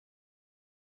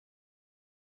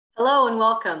Hello and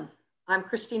welcome. I'm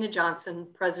Christina Johnson,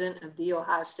 president of The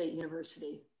Ohio State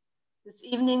University. This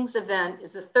evening's event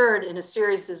is the third in a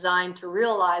series designed to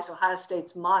realize Ohio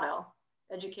State's motto,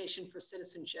 Education for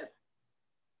Citizenship,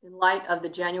 in light of the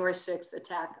January 6th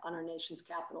attack on our nation's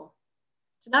capital.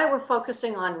 Tonight, we're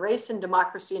focusing on race and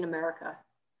democracy in America.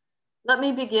 Let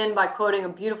me begin by quoting a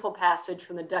beautiful passage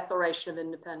from the Declaration of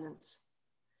Independence.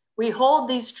 We hold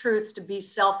these truths to be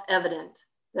self-evident,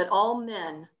 that all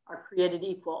men are created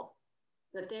equal,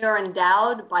 that they are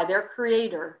endowed by their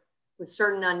Creator with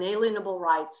certain unalienable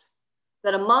rights,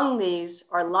 that among these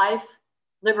are life,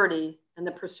 liberty, and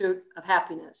the pursuit of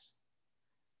happiness.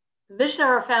 The vision of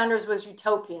our founders was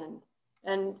utopian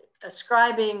and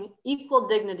ascribing equal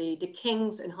dignity to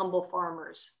kings and humble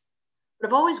farmers. But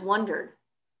I've always wondered,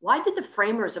 why did the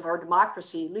framers of our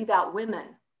democracy leave out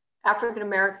women, African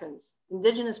Americans,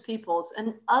 indigenous peoples,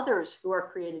 and others who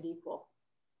are created equal?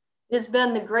 It has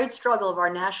been the great struggle of our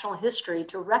national history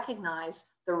to recognize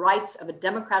the rights of a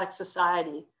democratic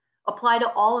society apply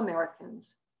to all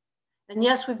Americans. And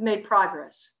yes, we've made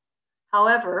progress.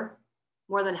 However,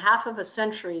 more than half of a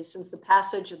century since the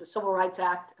passage of the Civil Rights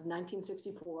Act of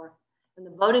 1964 and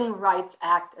the Voting Rights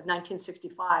Act of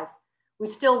 1965, we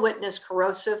still witness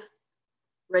corrosive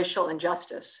racial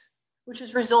injustice, which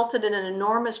has resulted in an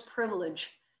enormous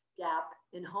privilege gap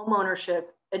in home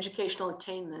ownership, educational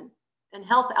attainment, and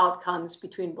health outcomes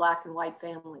between Black and white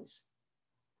families.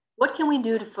 What can we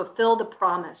do to fulfill the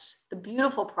promise, the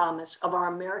beautiful promise of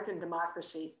our American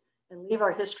democracy and leave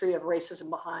our history of racism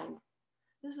behind?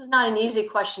 This is not an easy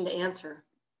question to answer,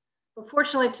 but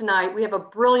fortunately tonight we have a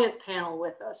brilliant panel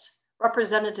with us,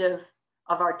 representative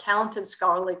of our talented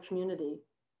scholarly community,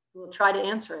 who will try to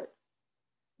answer it.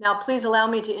 Now, please allow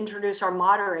me to introduce our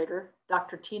moderator,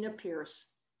 Dr. Tina Pierce,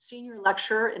 senior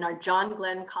lecturer in our John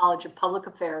Glenn College of Public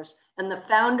Affairs and the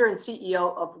founder and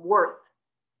CEO of Worth,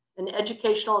 an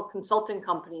educational consulting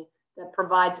company that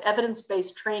provides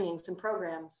evidence-based trainings and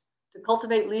programs to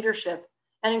cultivate leadership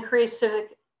and increase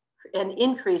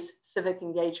civic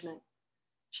engagement.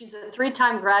 She's a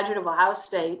three-time graduate of Ohio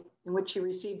State, in which she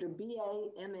received her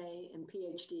BA, MA, and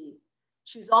PhD.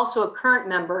 She's also a current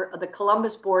member of the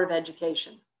Columbus Board of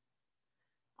Education.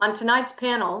 On tonight's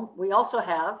panel, we also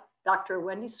have Dr.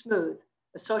 Wendy Smooth,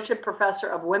 Associate Professor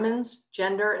of Women's,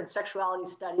 Gender, and Sexuality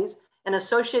Studies, and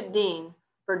Associate Dean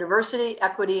for Diversity,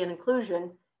 Equity, and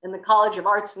Inclusion in the College of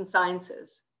Arts and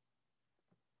Sciences.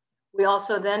 We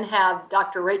also then have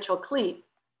Dr. Rachel Kleit,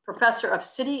 Professor of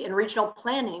City and Regional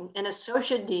Planning and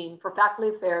Associate Dean for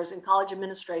Faculty Affairs and College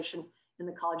Administration in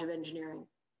the College of Engineering.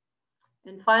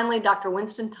 And finally, Dr.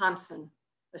 Winston Thompson,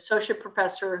 Associate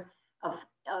Professor of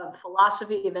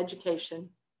Philosophy of Education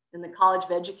in the College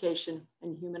of Education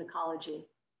and Human Ecology.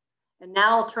 And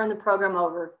now I'll turn the program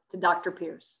over to Dr.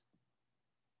 Pierce.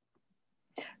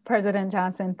 President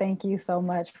Johnson, thank you so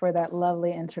much for that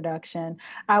lovely introduction.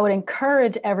 I would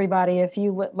encourage everybody, if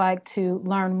you would like to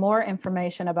learn more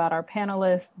information about our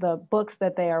panelists, the books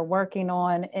that they are working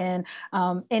on, and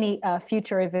any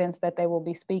future events that they will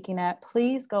be speaking at,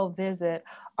 please go visit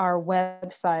our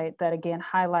website that again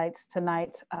highlights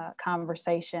tonight's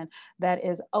conversation. That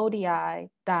is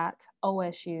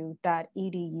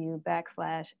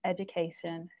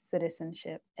odi.osu.edu/education,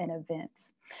 citizenship, and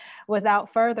events.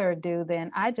 Without further ado, then,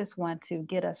 I just want to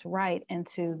get us right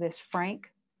into this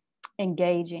frank,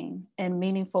 engaging, and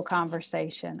meaningful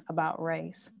conversation about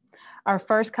race. Our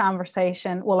first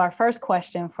question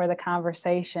for the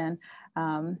conversation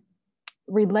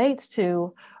relates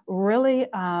to really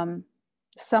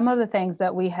some of the things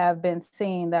that we have been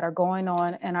seeing that are going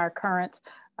on in our current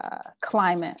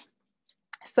climate.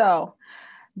 So,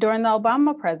 during the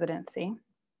Obama presidency,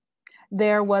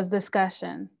 there was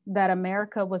discussion that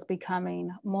America was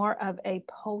becoming more of a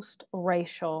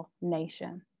post-racial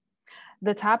nation.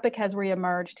 The topic has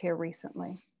reemerged here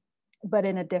recently, but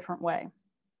in a different way.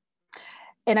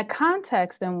 In a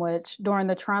context in which, during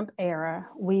the Trump era,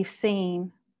 we've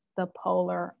seen the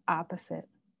polar opposite.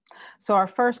 So our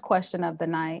first question of the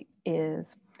night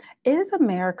is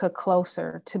America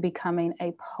closer to becoming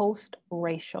a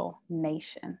post-racial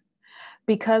nation?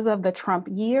 Because of the Trump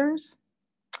years,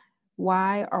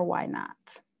 why or why not?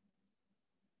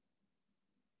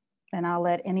 And I'll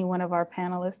let any one of our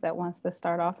panelists that wants to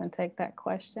start off and take that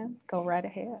question, go right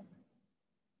ahead.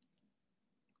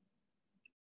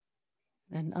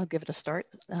 And I'll give it a start.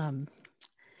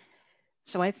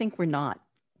 So I think we're not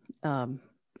a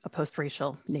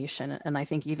post-racial nation. And I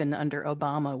think even under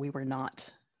Obama, we were not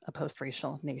a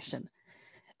post-racial nation.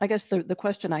 I guess the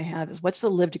question I have is, what's the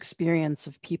lived experience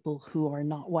of people who are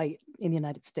not white in the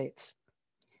United States?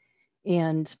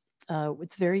 And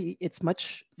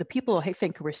the people I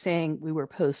think who were saying we were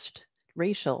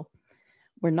post-racial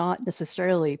were not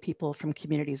necessarily people from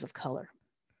communities of color.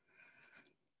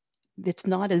 It's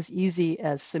not as easy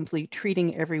as simply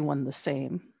treating everyone the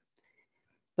same,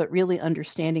 but really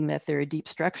understanding that there are deep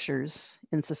structures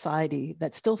in society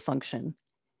that still function,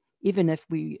 even if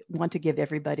we want to give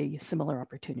everybody similar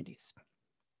opportunities.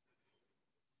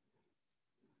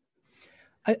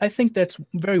 I think that's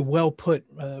very well put,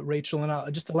 Rachel, and I'll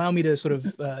just allow me to sort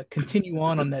of continue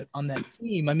on that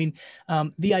theme. I mean,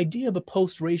 the idea of a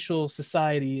post-racial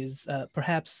society is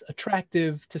perhaps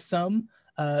attractive to some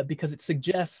because it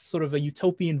suggests sort of a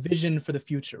utopian vision for the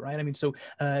future, right? I mean, so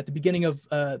at the beginning of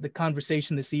the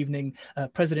conversation this evening,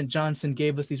 President Johnson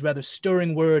gave us these rather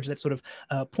stirring words that sort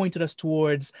of pointed us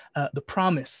towards the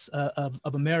promise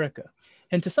of America.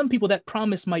 And to some people, that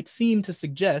promise might seem to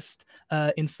suggest,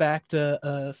 in fact,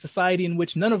 a society in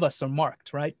which none of us are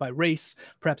marked, right, by race.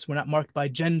 Perhaps we're not marked by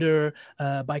gender,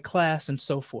 by class, and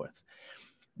so forth.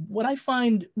 What I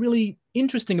find really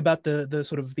interesting about the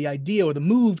sort of the idea or the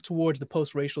move towards the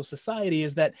post-racial society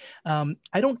is that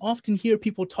I don't often hear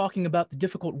people talking about the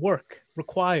difficult work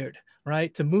required,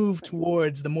 right, to move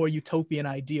towards the more utopian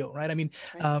ideal, right? I mean,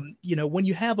 you know, when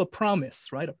you have a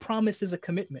promise, right, a promise is a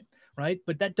commitment, right?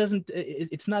 But that doesn't,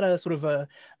 it's not a sort of a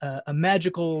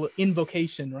magical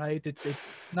invocation, right? It's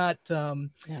not,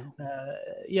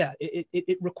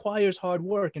 it requires hard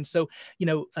work. And so, you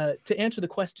know, to answer the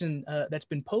question that's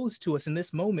been posed to us in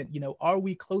this moment, you know, are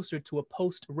we closer to a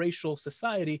post-racial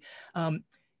society?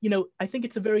 You know, I think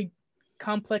it's a very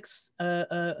complex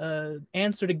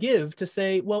answer to give, to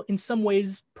say, well, in some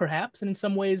ways perhaps, and in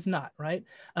some ways not, right?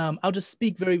 I'll just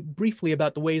speak very briefly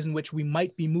about the ways in which we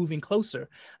might be moving closer.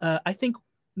 I think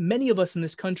many of us in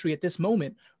this country at this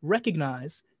moment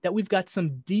recognize that we've got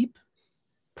some deep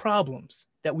problems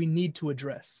that we need to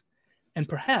address. And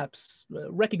perhaps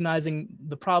recognizing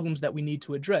the problems that we need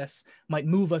to address might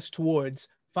move us towards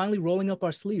finally rolling up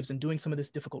our sleeves and doing some of this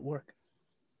difficult work.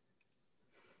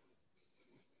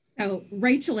 So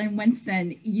Rachel and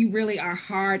Winston, you really are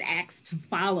hard acts to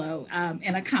follow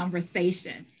in a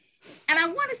conversation. And I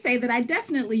want to say that I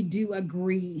definitely do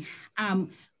agree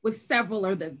with several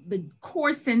of the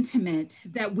core sentiment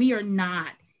that we are not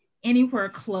anywhere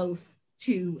close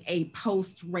to a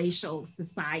post-racial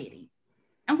society.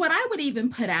 And what I would even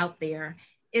put out there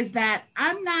is that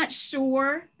I'm not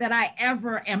sure that I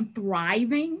ever am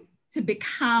thriving to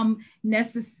become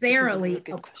necessarily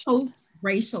a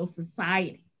post-racial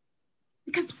society.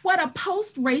 Because what a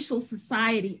post-racial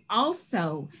society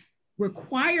also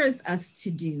requires us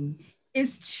to do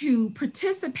is to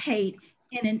participate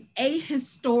in an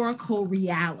ahistorical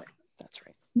reality. That's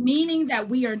right. Meaning that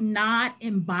we are not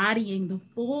embodying the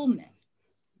fullness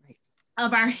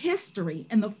of our history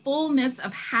and the fullness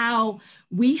of how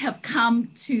we have come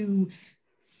to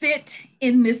sit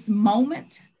in this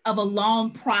moment of a long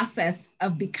process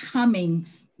of becoming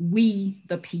we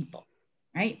the people,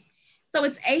 right? So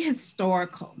it's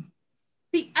ahistorical.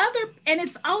 The other, and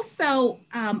it's also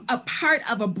a part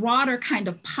of a broader kind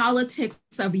of politics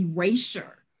of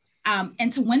erasure.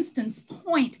 And to Winston's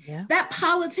point, that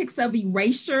politics of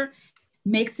erasure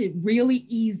makes it really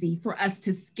easy for us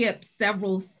to skip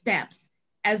several steps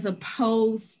as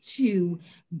opposed to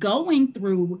going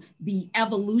through the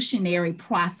evolutionary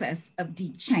process of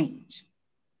deep change.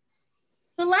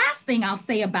 The last thing I'll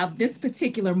say about this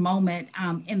particular moment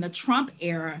in the Trump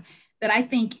era that I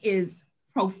think is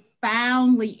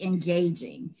profoundly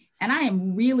engaging, and I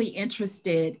am really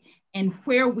interested in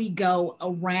where we go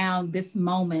around this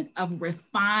moment of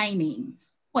refining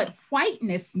what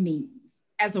whiteness means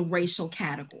as a racial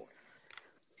category.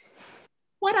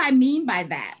 What I mean by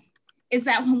that is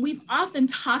that when we've often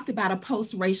talked about a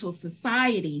post-racial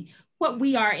society, what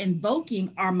we are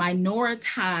invoking are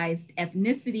minoritized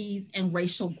ethnicities and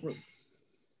racial groups.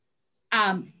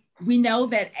 We know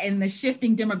that in the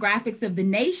shifting demographics of the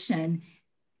nation,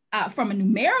 from a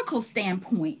numerical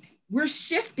standpoint, we're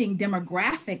shifting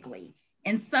demographically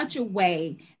in such a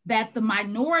way that the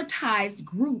minoritized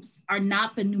groups are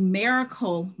not the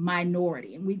numerical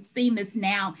minority. And we've seen this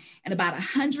now in about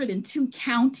 102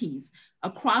 counties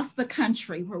across the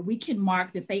country where we can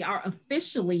mark that they are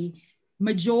officially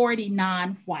majority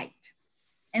non-white.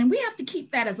 And we have to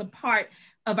keep that as a part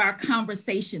of our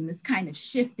conversation, this kind of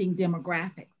shifting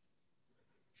demographics.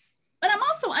 But I'm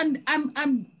also,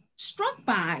 I'm struck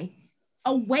by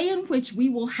a way in which we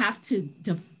will have to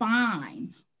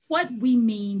define what we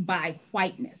mean by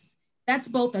whiteness. That's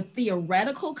both a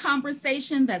theoretical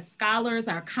conversation that scholars,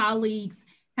 our colleagues,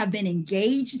 have been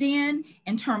engaged in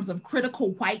terms of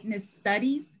critical whiteness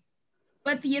studies.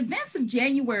 But the events of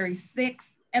January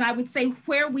 6th and I would say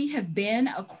where we have been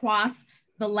across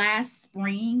the last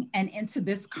spring and into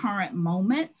this current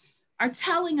moment are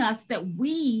telling us that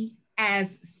we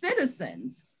as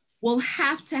citizens will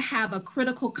have to have a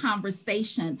critical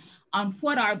conversation on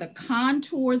what are the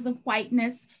contours of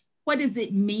whiteness, what does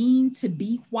it mean to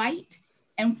be white,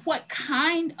 and what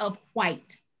kind of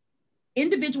white,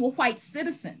 individual white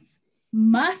citizens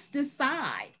must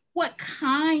decide what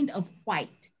kind of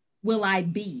white will I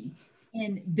be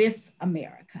in this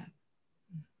America.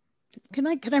 Can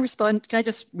I respond? Can I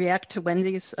just react to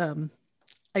Wendy's?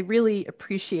 I really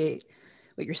appreciate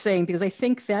what you're saying, because I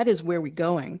think that is where we're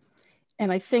going.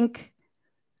 And I think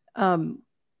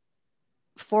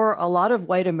for a lot of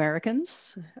white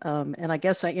Americans, and I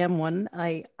guess I am one,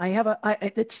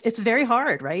 it's very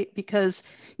hard, right? Because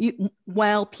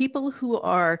while people who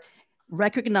are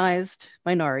recognized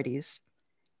minorities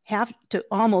have to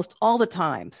almost all the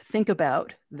times think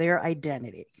about their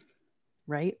identity,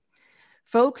 right?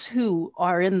 Folks who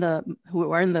are in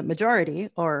the majority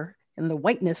or in the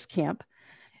whiteness camp,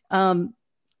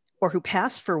 or who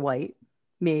pass for white,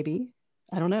 maybe,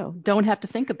 I don't know, don't have to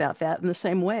think about that in the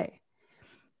same way.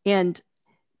 And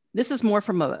this is more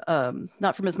from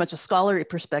not from as much a scholarly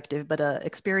perspective, but an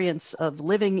experience of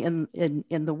living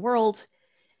in the world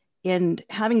and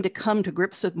having to come to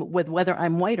grips with whether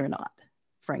I'm white or not,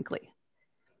 frankly,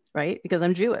 right? Because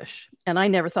I'm Jewish, and I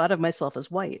never thought of myself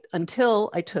as white until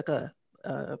I took a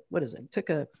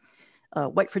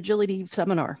white fragility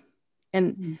seminar.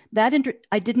 And that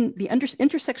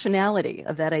intersectionality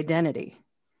of that identity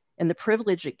and the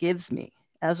privilege it gives me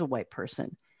as a white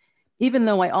person, even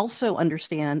though I also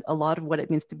understand a lot of what it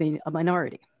means to be a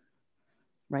minority,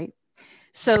 right?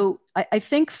 So I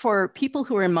think for people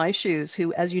who are in my shoes,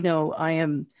 who, as you know, I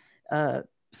am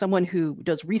someone who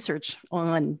does research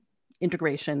on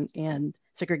integration and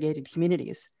segregated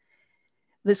communities,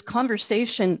 this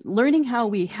conversation, learning how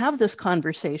we have this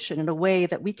conversation in a way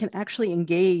that we can actually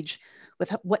engage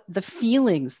with what the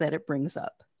feelings that it brings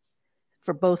up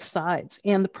for both sides.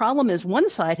 And the problem is one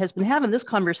side has been having this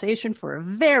conversation for a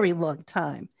very long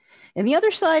time. And the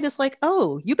other side is like,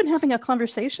 oh, you've been having a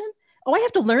conversation? Oh, I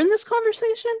have to learn this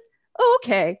conversation? Oh,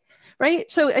 okay,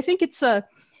 right? So I think it's, I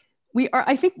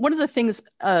think one of the things,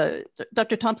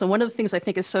 Dr. Thompson, one of the things I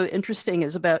think is so interesting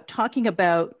is about talking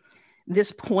about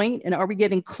this point, and are we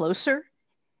getting closer?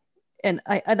 And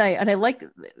I like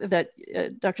that,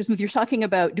 Dr. Smooth, you're talking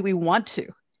about, do we want to?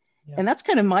 Yeah. And that's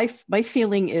kind of my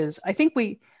feeling is, I think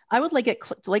I would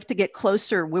like to get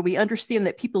closer where we understand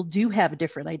that people do have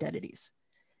different identities,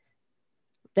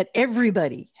 that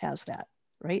everybody has that,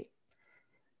 right?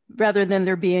 Rather than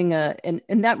there being and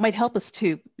that might help us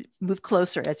to move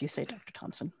closer, as you say, Dr.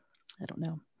 Thompson. I don't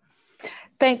know.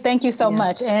 Thank you so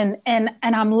much. And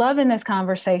I'm loving this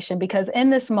conversation, because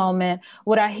in this moment,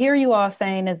 what I hear you all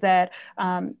saying is that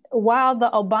while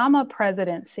the Obama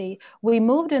presidency, we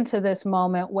moved into this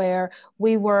moment where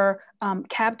we were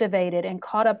captivated and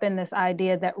caught up in this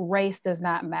idea that race does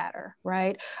not matter,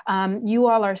 right? You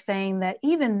all are saying that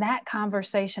even that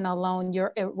conversation alone,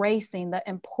 you're erasing the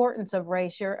importance of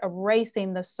race, you're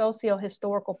erasing the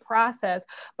socio-historical process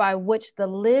by which the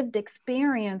lived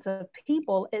experience of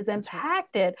people is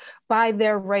impacted by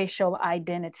their racial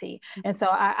identity. And so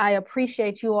I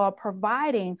appreciate you all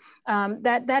providing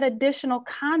that additional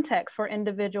context for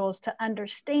individuals to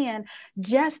understand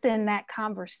just in that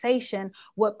conversation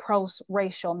what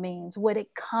post-racial means, what it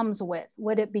comes with,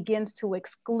 what it begins to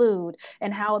exclude,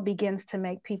 and how it begins to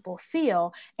make people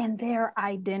feel and their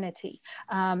identity.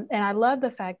 And I love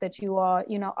the fact that you all,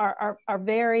 are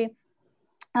very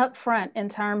upfront in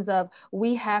terms of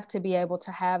we have to be able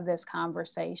to have this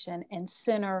conversation and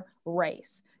center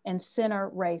race in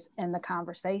the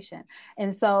conversation.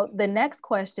 And so the next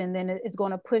question then is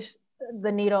going to push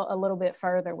the needle a little bit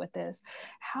further with this.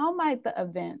 How might the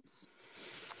events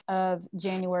of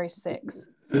January 6th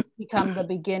become the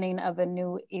beginning of a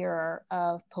new era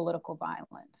of political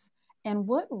violence? And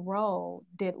what role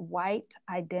did white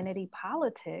identity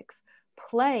politics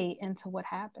play into what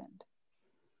happened?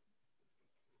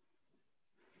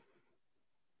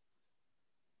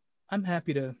 I'm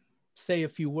happy to say a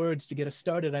few words to get us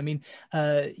started. I mean,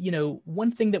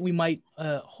 one thing that we might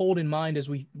hold in mind as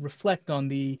we reflect on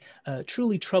the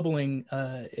truly troubling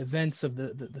events of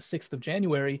the 6th of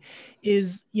January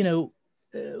is,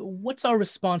 what's our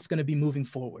response going to be moving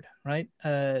forward? right?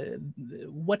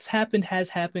 What's happened has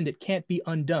happened. It can't be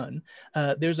undone.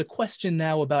 There's a question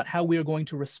now about how we are going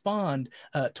to respond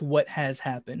to what has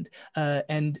happened.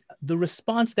 And the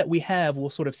response that we have will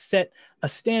sort of set a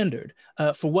standard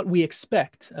for what we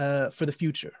expect for the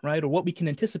future, right? Or what we can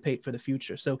anticipate for the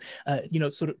future. So,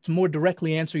 sort of to more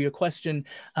directly answer your question,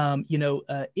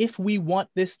 if we want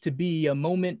this to be a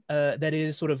moment that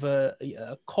is sort of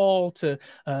a call to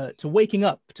waking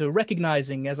up, to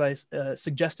recognizing, as I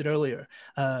suggested earlier,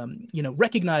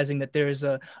 recognizing that there's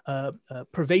a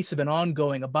pervasive and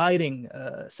ongoing, abiding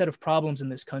set of problems in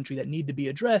this country that need to be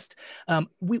addressed,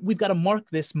 we've got to mark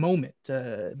this moment,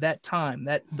 that time,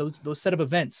 those set of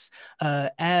events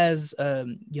as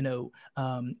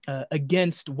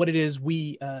against what it is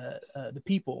we, the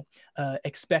people,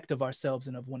 expect of ourselves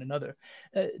and of one another.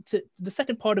 To the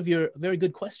second part of your very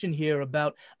good question here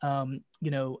about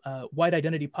white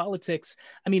identity politics,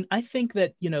 I mean, I think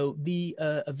that the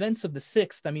events of the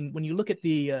 6th. I mean, when you look at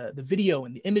the video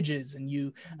and the images, and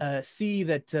you see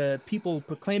that people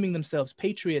proclaiming themselves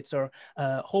patriots are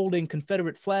holding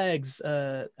Confederate flags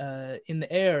in the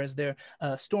air as they're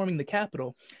storming the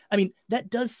Capitol. I mean, that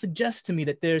does suggest to me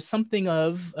that there's something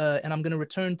of, and I'm going to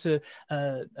return to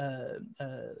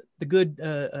the good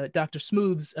Dr.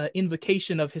 Smooth's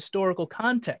invocation of historical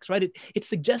context, right? It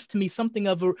suggests to me something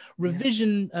of a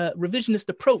revisionist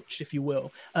approach, if you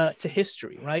will, to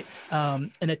history, right?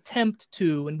 An attempt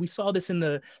to, and we saw this in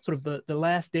the sort of the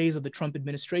last days of the Trump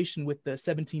administration with the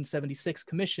 1776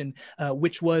 Commission,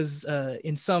 which was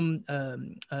in some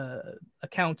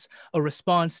accounts a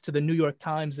response to the New York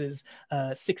Times's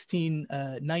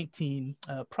 1619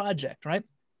 project, right?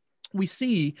 We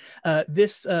see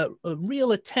this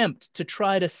real attempt to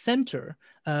try to center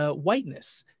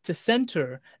whiteness, to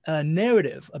center a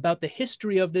narrative about the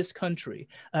history of this country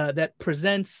that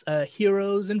presents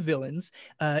heroes and villains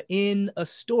in a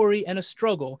story and a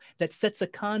struggle that sets a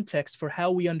context for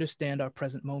how we understand our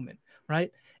present moment,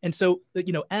 right? And so,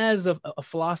 as a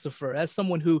philosopher, as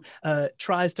someone who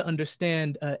tries to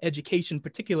understand education,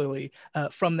 particularly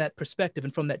from that perspective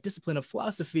and from that discipline of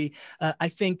philosophy, I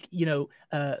think,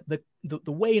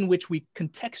 the way in which we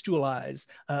contextualize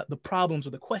the problems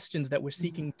or the questions that we're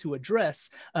seeking to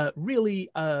address really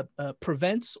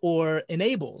prevents or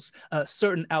enables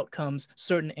certain outcomes,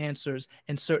 certain answers,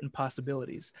 and certain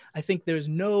possibilities. I think there's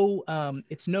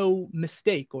it's no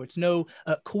mistake, or it's no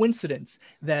coincidence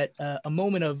that a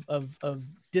moment of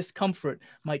discomfort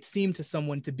might seem to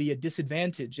someone to be a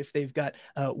disadvantage if they've got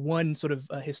one sort of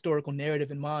historical narrative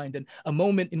in mind, and a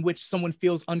moment in which someone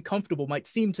feels uncomfortable might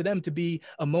seem to them to be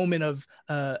a moment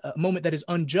that is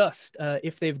unjust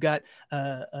if they've got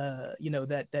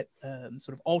that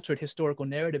sort of altered historical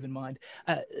narrative in mind.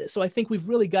 So I think we've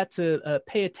really got to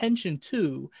pay attention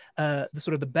to the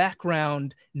sort of the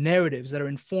background narratives that are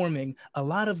informing a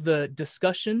lot of the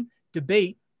discussion,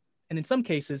 debate, and in some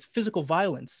cases, physical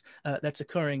violence that's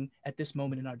occurring at this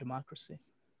moment in our democracy.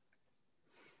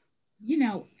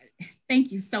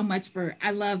 Thank you so much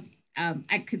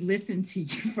I could listen to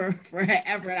you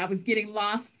forever, and I was getting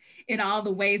lost in all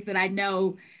the ways that I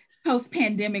know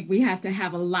post-pandemic, we have to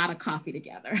have a lot of coffee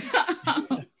together.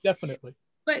 Definitely.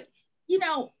 But,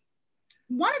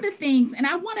 one of the things, and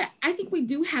I think we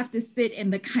do have to sit in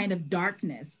the kind of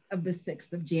darkness of the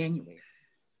 6th of January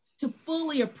to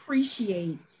fully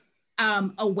appreciate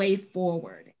a way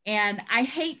forward. And I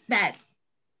hate that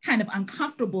kind of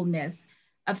uncomfortableness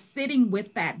of sitting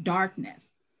with that darkness.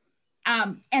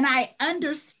 And I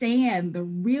understand the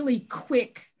really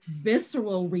quick,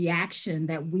 visceral reaction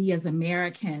that we as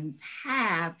Americans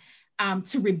have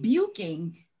to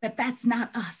rebuking that's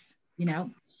not us,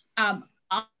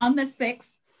 On the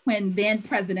 6th, when then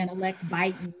President-elect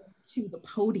Biden went to the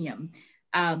podium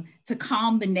to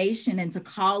calm the nation and to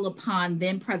call upon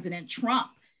then President Trump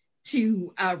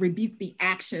to rebuke the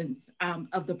actions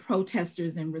of the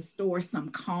protesters and restore some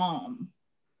calm,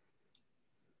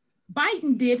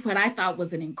 Biden did what I thought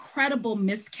was an incredible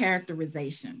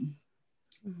mischaracterization.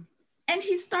 Mm-hmm. And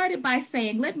he started by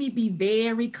saying, let me be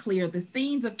very clear, the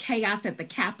scenes of chaos at the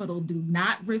Capitol do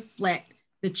not reflect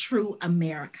the true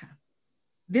America.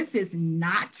 This is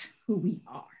not who we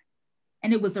are.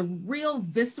 And it was a real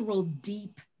visceral,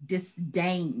 deep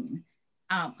disdain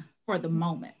for the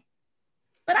moment.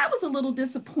 But I was a little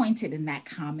disappointed in that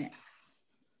comment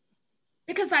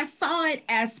because I saw it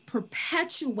as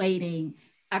perpetuating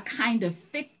a kind of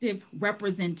fictive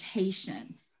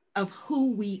representation of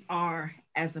who we are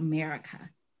as America.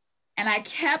 And I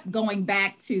kept going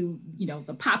back to,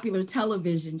 the popular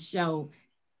television show,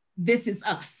 This Is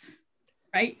Us,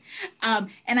 right?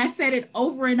 And I said it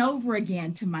over and over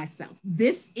again to myself,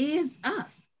 this is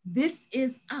us, this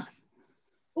is us.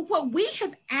 But what we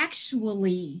have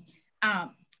actually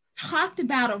talked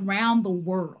about around the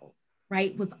world,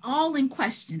 right, was all in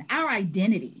question. Our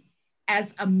identity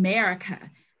as America,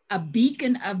 a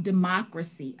beacon of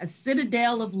democracy, a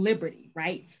citadel of liberty,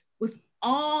 right, was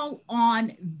all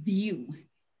on view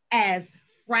as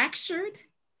fractured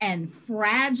and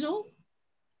fragile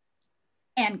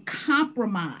and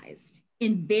compromised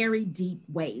in very deep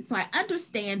ways. So I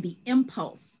understand the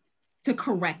impulse to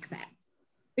correct that,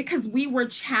 because we were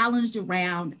challenged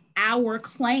around our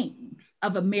claim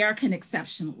of American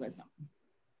exceptionalism.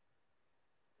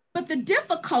 But the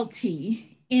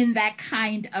difficulty in that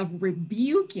kind of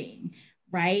rebuking,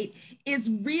 right, is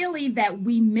really that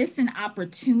we miss an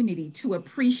opportunity to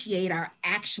appreciate our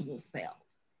actual selves.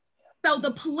 So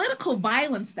the political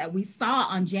violence that we saw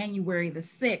on January the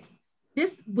 6th,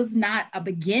 this was not a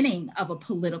beginning of a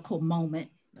political moment.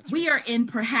 We are in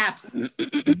perhaps the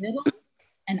middle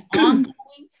and ongoing.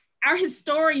 Our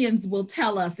historians will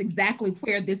tell us exactly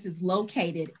where this is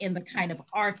located in the kind of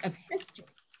arc of history.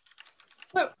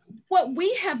 But what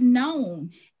we have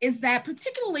known is that,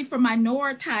 particularly for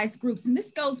minoritized groups, and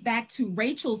this goes back to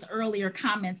Rachel's earlier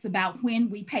comments about when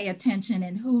we pay attention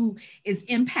and who is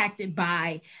impacted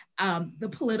by the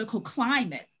political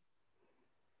climate.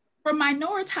 For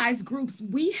minoritized groups,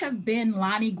 we have been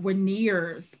Lonnie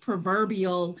Guinier's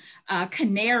proverbial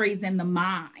canaries in the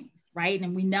mine, right?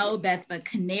 And we know that the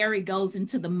canary goes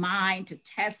into the mine to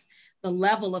test the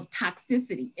level of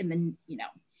toxicity in the,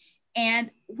 and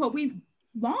what we've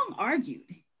long argued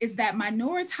is that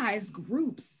minoritized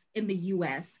groups in the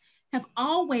US have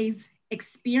always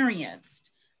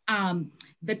experienced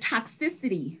the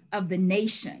toxicity of the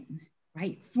nation,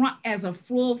 right? As a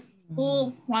full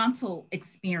frontal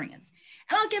experience.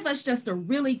 And I'll give us just a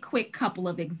really quick couple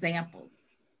of examples.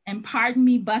 And pardon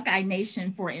me, Buckeye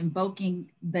Nation, for invoking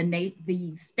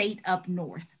the state up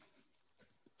north.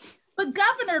 But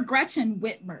Governor Gretchen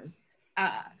Whitmer's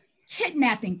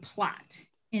kidnapping plot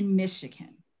in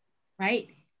Michigan, right,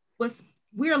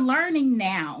 we're learning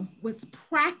now, was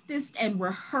practiced and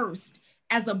rehearsed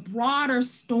as a broader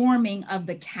storming of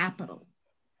the Capitol.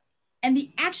 And the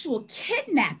actual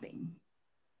kidnapping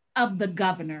of the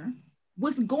governor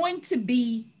was going to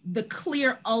be the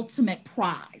clear ultimate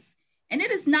prize. And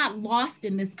it is not lost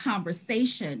in this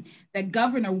conversation that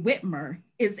Governor Whitmer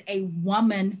is a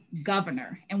woman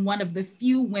governor and one of the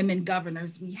few women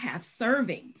governors we have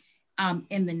serving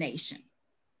in the nation.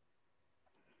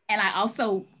 And I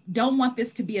also don't want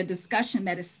this to be a discussion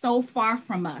that is so far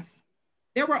from us.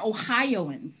 There were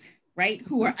Ohioans, right,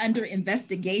 who are under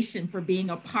investigation for being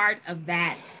a part of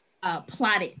that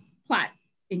plot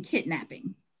in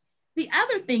kidnapping. The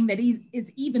other thing that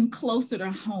is even closer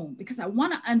to home, because I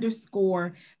want to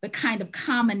underscore the kind of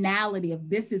commonality of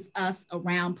This Is Us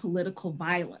around political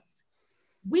violence.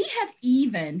 We have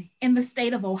even, in the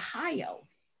state of Ohio,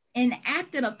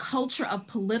 enacted a culture of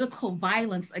political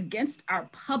violence against our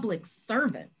public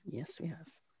servants. Yes, we have.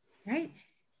 Right?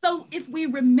 So if we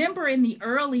remember in the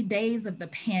early days of the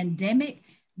pandemic,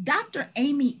 Dr.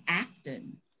 Amy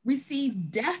Acton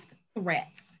received death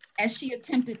threats as she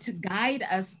attempted to guide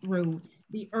us through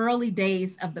the early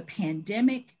days of the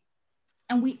pandemic.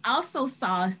 And we also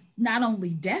saw not only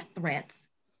death threats,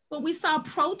 but we saw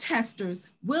protesters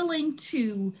willing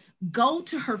to go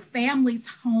to her family's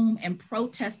home and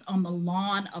protest on the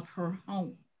lawn of her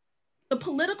home. The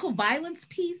political violence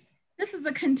piece, this is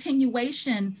a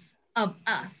continuation of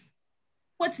us.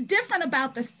 What's different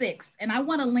about the 6th, and I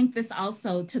want to link this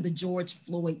also to the George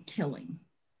Floyd killing.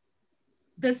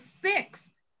 The 6th,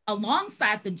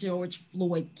 alongside the George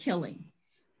Floyd killing,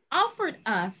 offered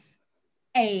us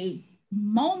a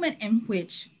moment in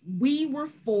which we were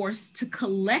forced to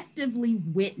collectively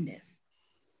witness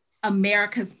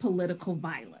America's political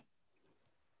violence.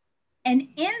 And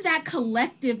in that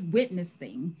collective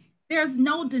witnessing, there's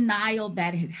no denial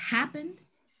that it happened.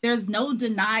 There's no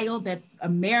denial that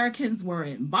Americans were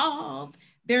involved.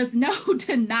 There's no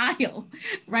denial,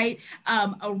 right,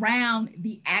 around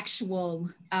the actual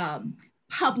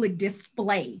public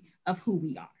display of who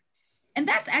we are. And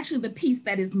that's actually the piece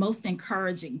that is most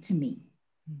encouraging to me,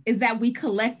 is that we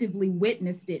collectively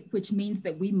witnessed it, which means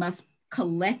that we must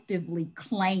collectively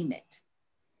claim it.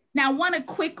 Now, I want to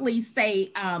quickly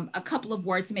say a couple of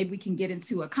words, maybe we can get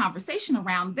into a conversation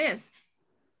around this.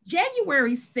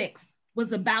 January 6th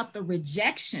was about the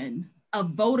rejection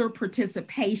of voter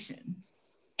participation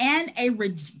and a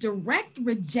direct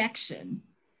rejection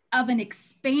of an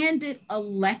expanded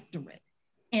electorate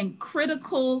in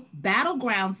critical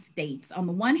battleground states. On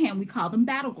the one hand, we call them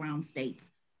battleground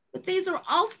states, but these are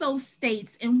also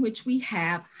states in which we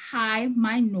have high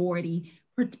minority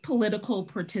political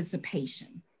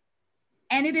participation.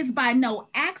 And it is by no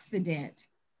accident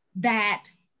that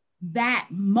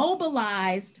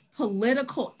mobilized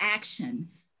political action,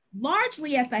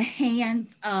 largely at the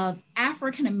hands of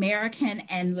African American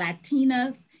and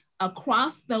Latinas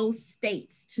across those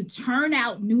states to turn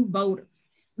out new voters.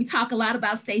 We talk a lot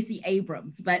about Stacey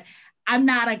Abrams, but I'm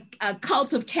not a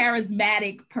cult of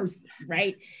charismatic person,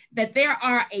 right? That there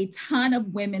are a ton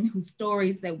of women whose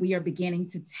stories that we are beginning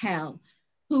to tell,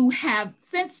 who have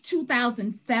since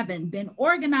 2007 been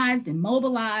organized and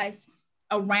mobilized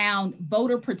around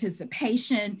voter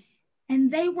participation,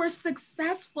 and they were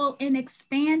successful in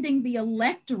expanding the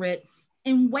electorate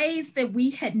in ways that we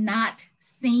had not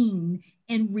seen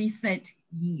in recent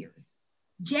years.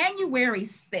 January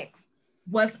 6th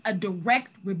was a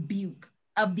direct rebuke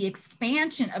of the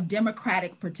expansion of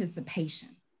democratic participation.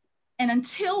 And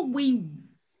until we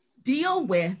deal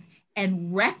with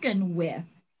and reckon with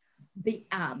the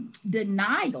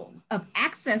denial of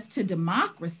access to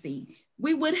democracy,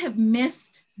 we would have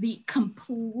missed the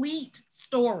complete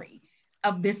story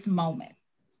of this moment.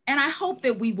 And I hope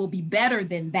that we will be better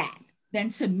than that, than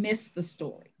to miss the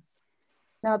story.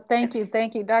 No, thank you.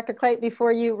 Thank you. Dr. Kleit,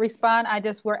 before you respond,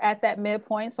 we're at that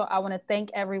midpoint. So I want to thank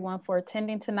everyone for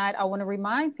attending tonight. I want to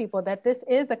remind people that this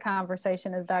is a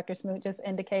conversation, as Dr. Smooth just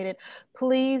indicated.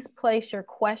 Please place your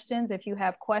questions. If you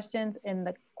have questions, in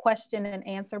the question and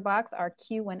answer box, our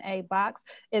Q&A box.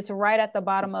 It's right at the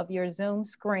bottom of your Zoom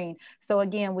screen. So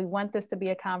again, we want this to be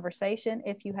a conversation.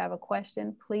 If you have a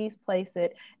question, please place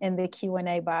it in the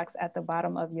Q&A box at the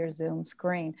bottom of your Zoom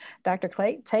screen. Dr.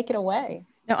 Kleit, take it away.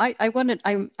 No,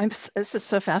 this is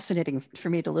so fascinating for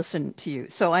me to listen to you.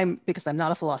 So because I'm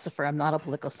not a philosopher, I'm not a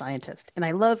political scientist. And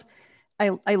I love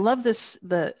this,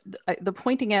 the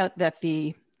pointing out that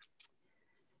the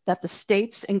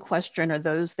states in question are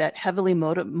those that heavily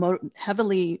mobilized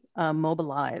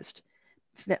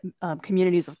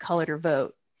communities of color to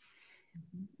vote.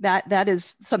 That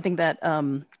is something that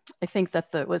I think that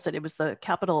it was the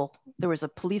Capitol. There was a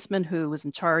policeman who was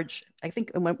in charge. I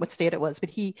think what state it was, but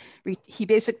he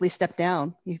basically stepped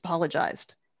down. He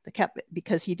apologized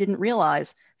because he didn't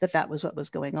realize that was what was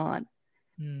going on,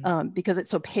 because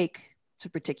it's opaque to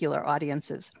particular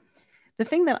audiences. The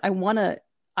thing that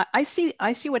I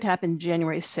see what happened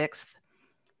January 6th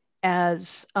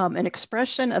as an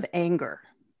expression of anger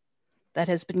that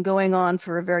has been going on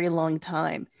for a very long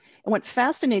time. And what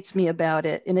fascinates me about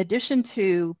it, in addition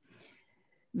to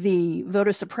the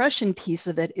voter suppression piece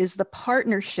of it, is the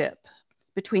partnership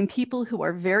between people who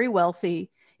are very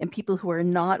wealthy and people who are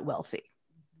not wealthy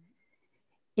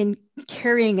in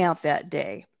carrying out that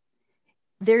day.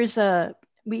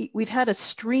 We've had a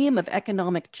stream of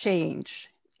economic change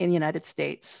in the United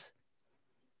States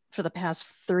for the past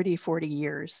 30, 40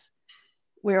 years,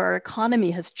 where our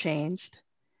economy has changed,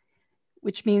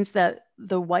 which means that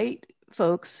the white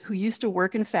folks who used to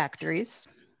work in factories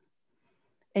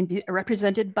and be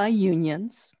represented by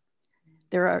unions,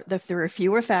 there are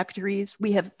fewer factories.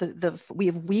 We have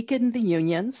weakened the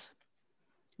unions,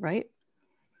 right?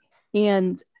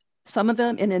 And some of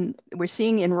them, we're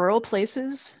seeing in rural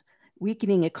places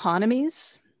weakening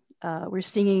economies. We're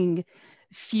seeing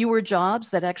fewer jobs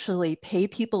that actually pay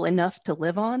people enough to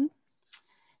live on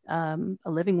a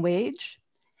living wage.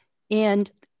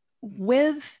 And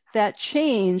with that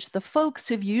change, the folks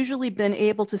who've usually been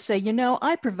able to say,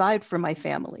 I provide for my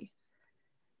family,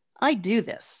 I do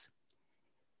this,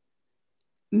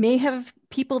 may have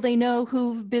people they know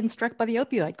who've been struck by the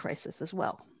opioid crisis as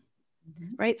well,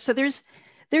 right? So there's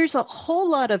a whole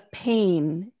lot of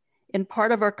pain in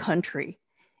part of our country.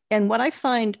 And what I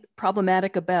find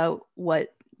problematic about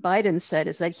what Biden said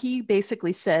is that he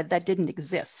basically said that didn't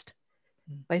exist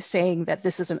by saying that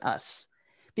this isn't us.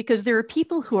 Because there are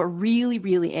people who are really,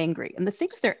 really angry. And the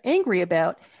things they're angry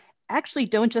about actually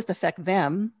don't just affect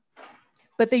them,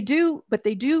 but they do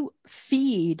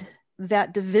feed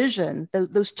that division,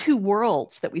 those two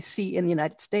worlds that we see in the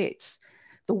United States.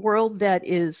 The world that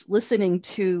is listening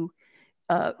to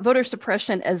voter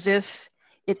suppression as if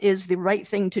it is the right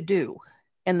thing to do.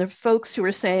 And the folks who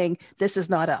are saying, this is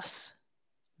not us,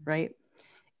 right?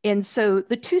 And so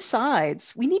the two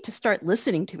sides, we need to start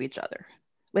listening to each other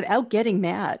without getting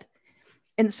mad.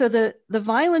 And so the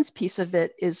violence piece of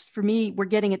it is, for me,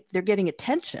 they're getting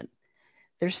attention.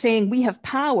 They're saying, we have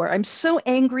power. I'm so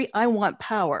angry, I want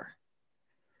power.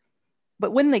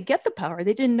 But when they get the power,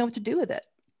 they didn't know what to do with it,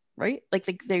 right? Like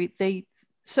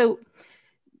so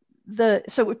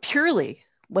it purely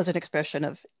was an expression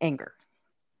of anger.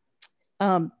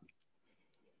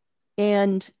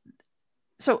 And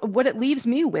so what it leaves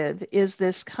me with is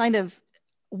this kind of,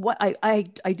 what I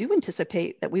do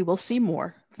anticipate that we will see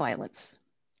more violence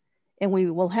and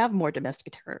we will have more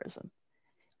domestic terrorism.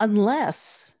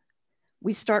 unless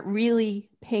we start really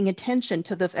paying attention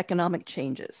to those economic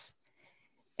changes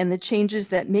and the changes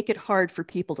that make it hard for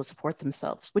people to support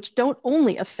themselves, which don't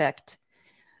only affect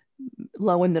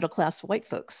low and middle class white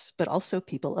folks, but also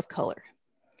people of color.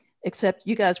 Except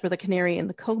you guys were the canary in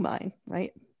the coal mine,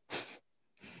 right?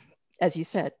 As you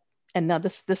said. And now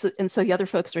this is, and so the other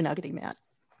folks are now getting mad.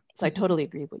 So I totally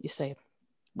agree with what you say,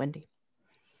 Wendy.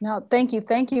 No, thank you.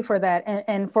 Thank you for that.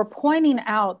 And for pointing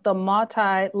out the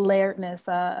multi-layeredness,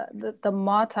 the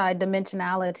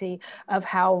multi-dimensionality of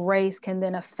how race can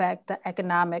then affect the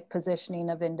economic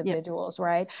positioning of individuals, yep.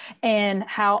 Right? And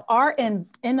how our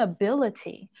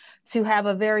inability to have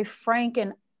a very frank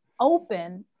and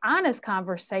open, honest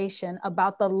conversation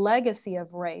about the legacy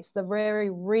of race, the very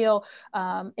real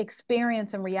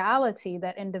experience and reality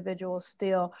that individuals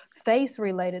still face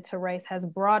related to race, has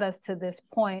brought us to this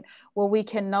point where we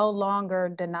can no longer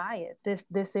deny it.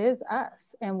 This is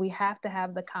us, and we have to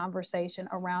have the conversation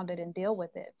around it and deal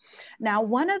with it. Now,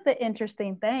 one of the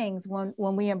interesting things when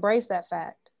we embrace that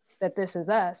fact that this is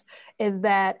us is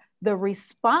that the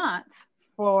response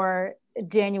for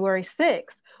January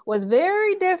 6th was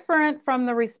very different from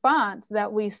the response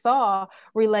that we saw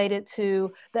related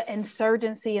to the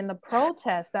insurgency and the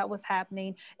protests that was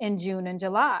happening in June and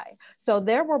July. So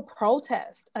there were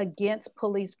protests against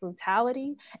police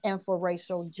brutality and for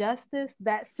racial justice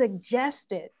that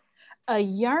suggested a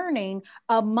yearning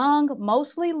among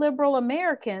mostly liberal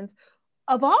Americans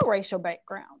of all racial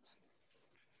backgrounds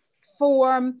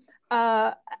for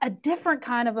a different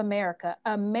kind of America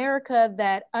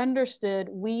that understood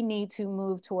we need to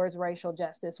move towards racial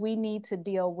justice. We need to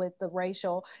deal with the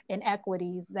racial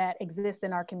inequities that exist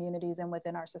in our communities and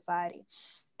within our society.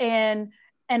 And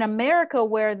an America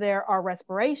where there are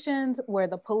respirations, where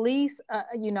the police,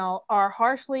 are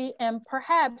harshly and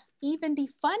perhaps even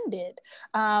defunded,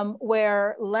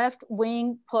 where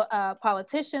left-wing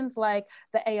politicians like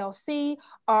the AOC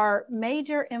are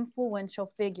major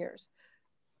influential figures.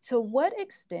 To what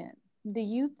extent do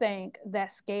you think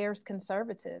that scares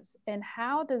conservatives, and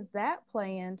how does that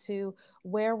play into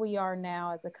where we are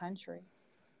now as a country?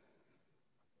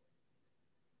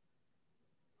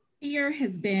 Fear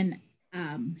has been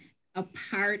a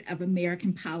part of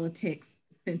American politics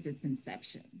since its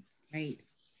inception, right?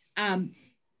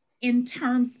 In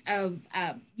terms of,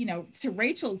 to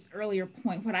Rachel's earlier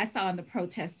point, what I saw in the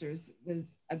protesters was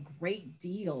a great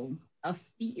deal of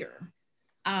fear.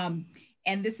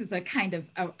 And this is a kind of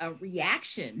a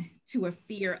reaction to a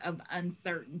fear of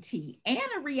uncertainty and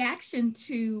a reaction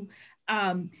to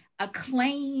a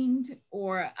claimed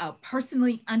or a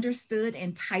personally understood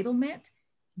entitlement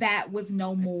that was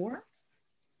no more.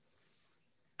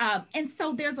 And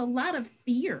so there's a lot of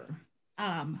fear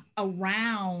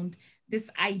around this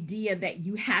idea that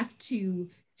you have to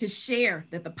share,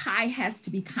 that the pie has to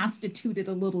be constituted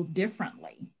a little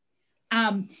differently.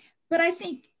 But I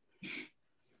think,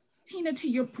 Tina, to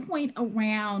your point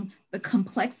around the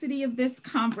complexity of this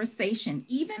conversation,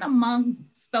 even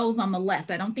amongst those on the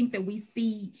left, I don't think that we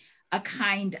see a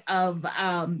kind of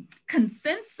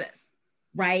consensus,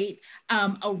 right,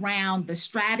 around the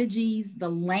strategies, the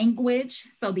language.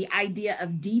 So the idea of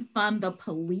defund the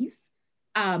police,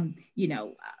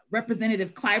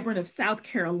 Representative Clyburn of South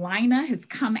Carolina has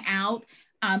come out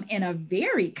in a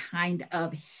very kind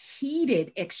of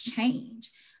heated exchange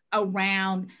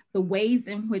around the ways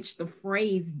in which the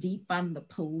phrase defund the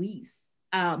police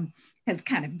has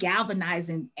kind of galvanized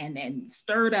and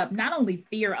stirred up not only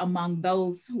fear among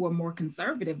those who are more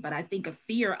conservative, but I think a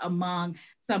fear among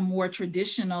some more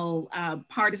traditional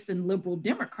partisan liberal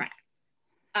Democrats.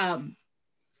 And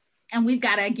we've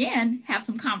got to, again, have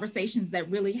some conversations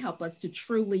that really help us to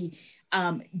truly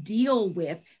deal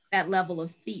with that level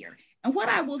of fear. And what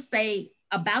I will say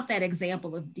about that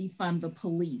example of defund the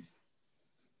police,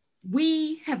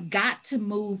 we have got to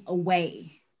move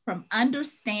away from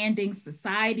understanding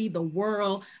society, the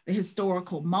world, the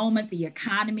historical moment, the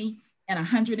economy, in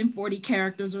 140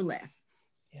 characters or less.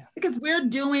 Yeah. Because we're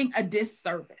doing a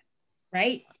disservice,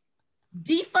 right?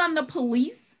 Defund the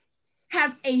police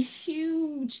has a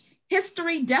huge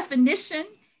history definition.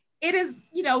 It is,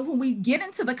 when we get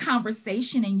into the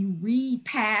conversation and you read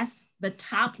past the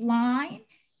top line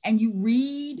and you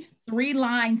read 3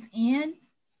 lines in,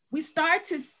 we start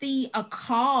to see a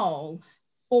call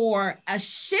for a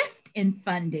shift in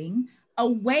funding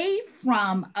away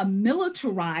from a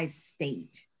militarized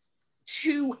state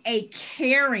to a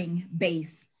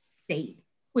caring-based state,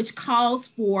 which calls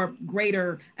for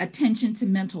greater attention to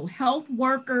mental health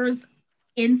workers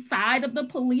inside of the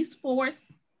police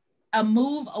force, a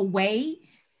move away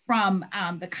from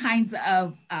the kinds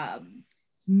of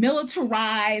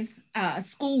militarize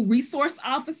school resource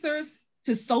officers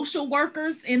to social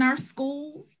workers in our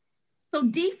schools. So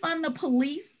defund the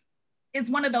police is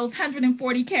one of those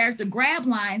 140 character grab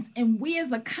lines, and we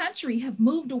as a country have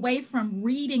moved away from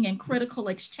reading and critical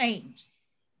exchange.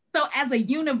 So as a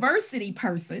university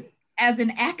person, as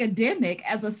an academic,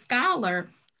 as a scholar,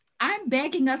 I'm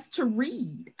begging us to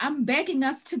read. I'm begging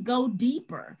us to go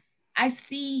deeper. I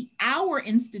see our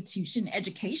institution,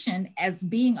 education, as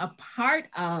being a part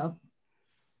of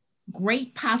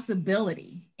great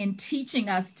possibility in teaching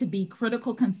us to be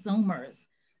critical consumers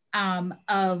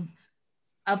of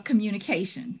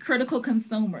communication, critical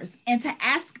consumers, and to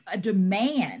ask a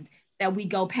demand that we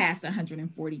go past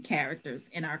 140 characters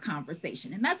in our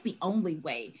conversation. And that's the only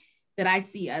way that I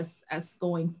see us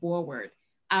going forward.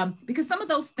 Because some of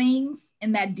those things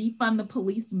in that defund the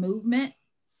police movement,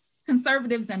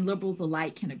 conservatives and liberals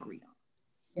alike can agree on.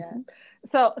 Yeah.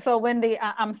 So Wendy,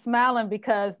 I'm smiling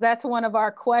because that's one of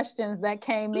our questions that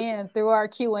came in through our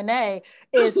Q&A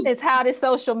is how does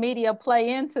social media play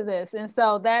into this? And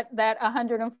so that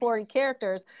 140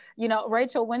 characters, you know,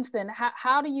 Rachel, Winston,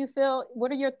 how do you feel?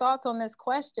 What are your thoughts on this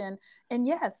question? And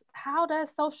yes, how does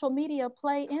social media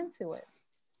play into it?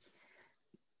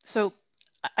 So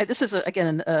this is,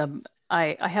 again,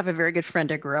 I have a very good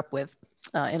friend I grew up with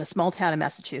in a small town in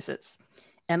Massachusetts.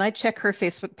 And I check her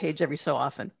Facebook page every so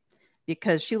often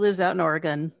because she lives out in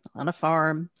Oregon on a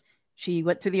farm. She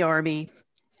went through the Army.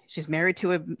 She's married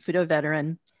to a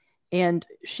veteran. And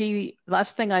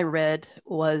last thing I read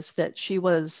was that she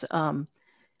was,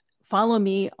 follow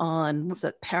me on, what was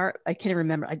that, I can't even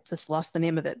remember. I just lost the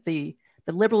name of it. The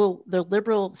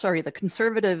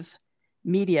conservative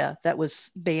media that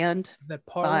was banned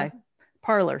by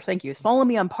Parler. Thank you. Follow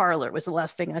me on Parler was the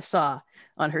last thing I saw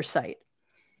on her site.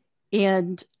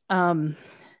 And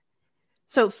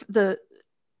so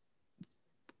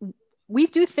we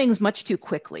do things much too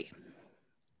quickly,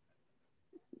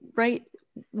 right?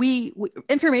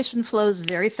 Information flows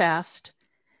very fast.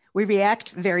 We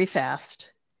react very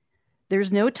fast. There's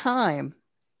no time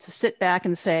to sit back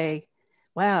and say,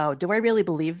 wow, do I really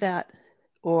believe that?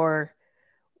 Or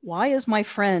why is my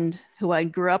friend who I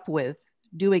grew up with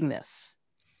doing this?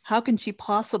 How can she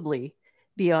possibly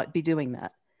be doing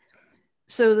that?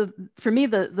 So for me,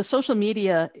 the social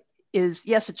media is,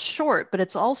 yes, it's short, but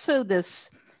it's also this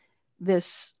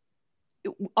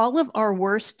all of our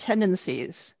worst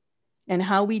tendencies and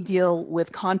how we deal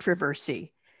with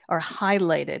controversy are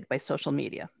highlighted by social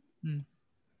media.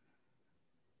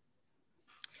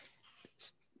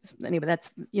 Anyway,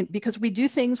 that's, you know, because we do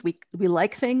things, we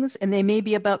like things, and they may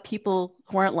be about people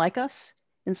who aren't like us,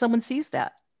 and someone sees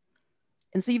that.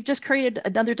 And so you've just created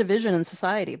another division in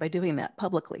society by doing that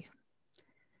publicly.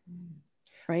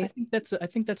 Right. I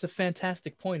think that's a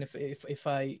fantastic point. If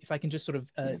I can just sort of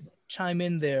chime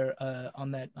in there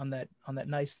on that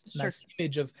nice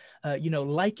image of you know,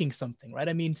 liking something, right?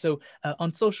 I mean, so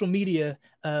on social media,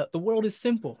 the world is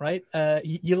simple, right?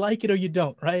 You like it or you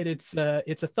don't, right? It's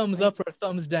a thumbs up or a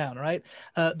thumbs down, right?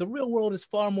 The real world is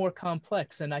far more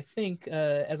complex, and I think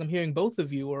as I'm hearing both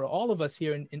of you or all of us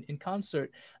here in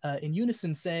concert, in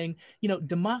unison, saying, you know,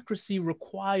 democracy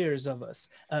requires of us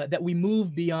that we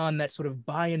move beyond that sort of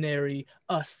binary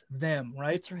us, them,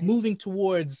 right? Right. Moving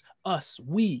towards us,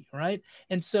 we, right?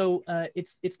 And so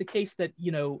it's the case that,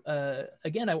 you know,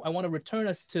 again, I want to return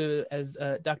us to, as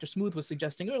Dr. Smooth was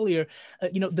suggesting earlier,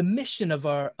 you know, the mission of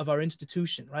our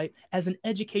institution, right? As an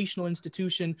educational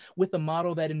institution with a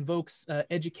model that invokes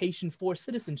education for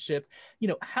citizenship, you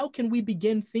know, how can we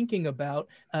begin thinking about,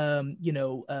 you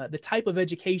know, the type of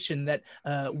education that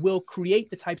will create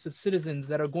the types of citizens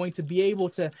that are going to be able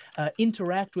to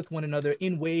interact with one another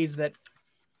in ways that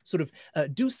sort of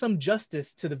do some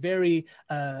justice to the very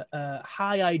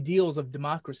high ideals of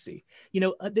democracy. You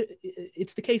know,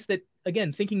 it's the case that,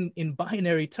 again, thinking in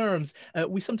binary terms,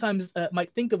 we sometimes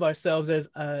might think of ourselves as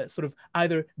sort of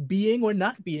either being or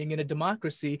not being in a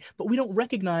democracy, but we don't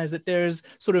recognize that there's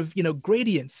sort of, you know,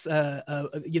 gradients,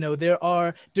 you know, there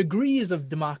are degrees of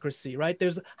democracy, right?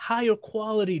 There's higher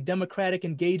quality democratic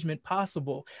engagement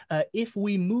possible if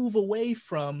we move away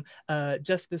from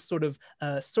just this sort of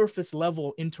surface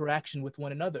level interaction with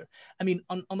one another. I mean,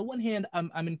 on the one hand,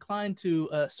 I'm inclined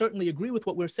to certainly agree with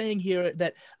what we're saying here,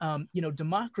 that, you know,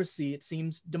 democracy democracy, it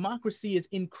seems democracy is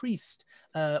increased,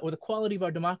 or the quality of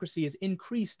our democracy is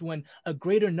increased when a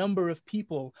greater number of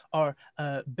people are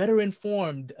better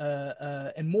informed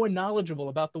and more knowledgeable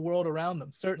about the world around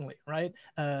them, certainly, right?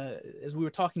 As we were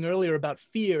talking earlier about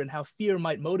fear and how fear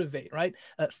might motivate, right?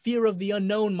 Fear of the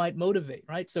unknown might motivate,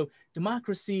 right? So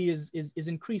democracy is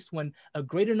increased when a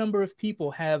greater number of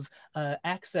people have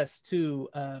access to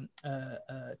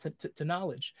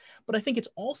knowledge. But I think it's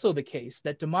also the case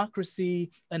that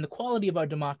democracy and the quality of our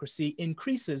democracy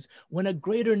increases when a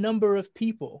greater number of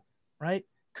people, right,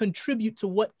 contribute to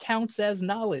what counts as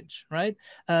knowledge, right?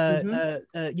 If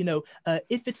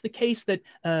it's the case that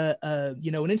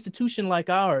an institution like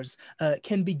ours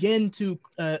can begin to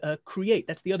create,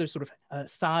 that's the other sort of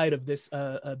side of this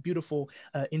beautiful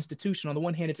institution. On the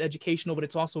one hand, it's educational, but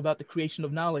it's also about the creation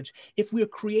of knowledge. If we're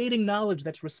creating knowledge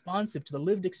that's responsive to the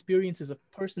lived experiences of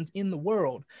persons in the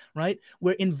world, right?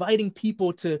 We're inviting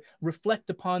people to reflect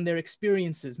upon their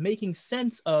experiences, making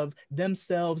sense of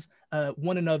themselves,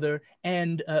 one another,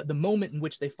 and the moment in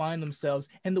which they find themselves,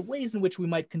 and the ways in which we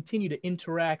might continue to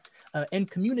interact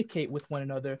and communicate with one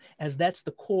another, as that's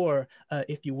the core,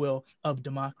 if you will, of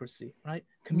democracy, right?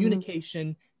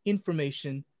 Communication,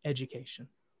 information, education.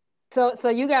 So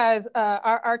you guys,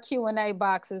 our Q&A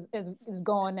box is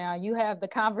going now. You have the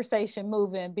conversation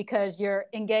moving because you're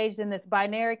engaged in this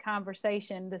binary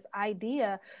conversation, this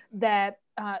idea that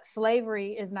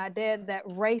slavery is not dead, that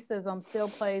racism still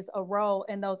plays a role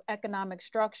in those economic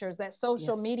structures, that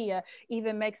social media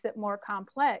even makes it more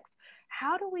complex.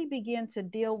 How do we begin to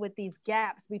deal with these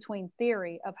gaps between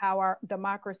theory of how our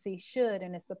democracy should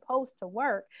and is supposed to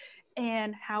work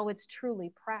and how it's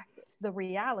truly practiced, the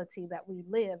reality that we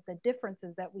live, the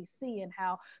differences that we see, and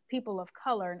how people of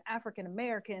color and African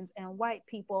Americans and white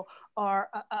people are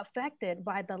affected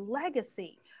by the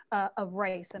legacy of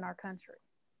race in our country?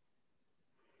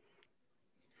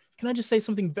 Can I just say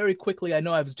something very quickly? I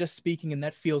know I was just speaking and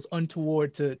that feels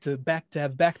untoward to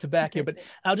have back-to-back here, but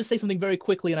I'll just say something very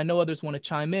quickly, and I know others want to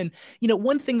chime in. You know,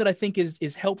 one thing that I think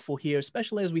is helpful here,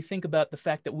 especially as we think about the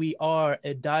fact that we are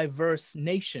a diverse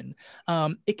nation,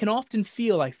 it can often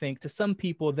feel, I think, to some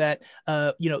people that,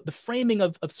 the framing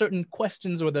of certain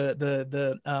questions or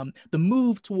the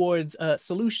move towards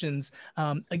solutions,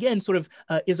 again, sort of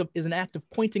is an act of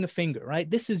pointing a finger, right?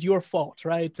 This is your fault,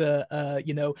 right?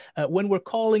 When we're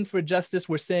calling for justice,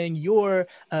 we're saying you're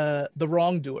the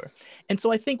wrongdoer. And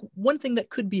so I think one thing that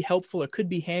could be helpful or could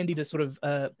be handy to sort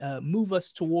of move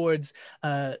us towards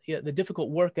the difficult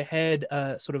work ahead,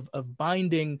 sort of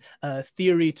binding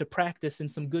theory to practice in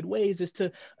some good ways, is to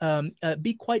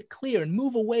be quite clear and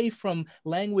move away from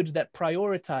language that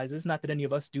prioritizes, not that any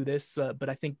of us do this, but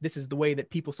I think this is the way that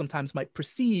people sometimes might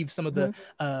perceive some of the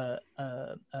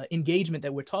engagement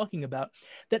that we're talking about,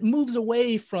 that moves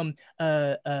away from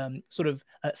sort of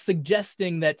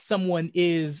suggesting that someone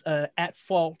is at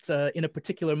fault in a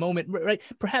particular moment, right?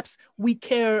 Perhaps we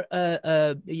care,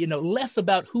 less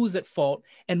about who's at fault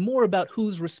and more about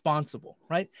who's responsible,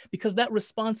 right? Because that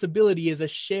responsibility is a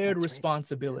shared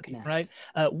responsibility, right?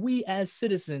 We as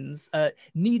citizens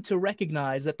need to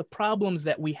recognize that the problems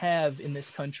that we have in this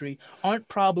country aren't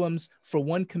problems for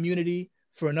one community,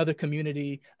 for another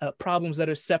community, problems that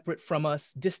are separate from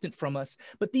us, distant from us,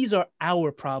 but these are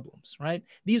our problems, right?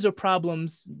 These are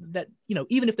problems that,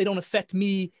 even if they don't affect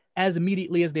me as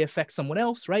immediately as they affect someone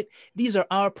else, right? These are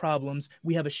our problems.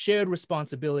 We have a shared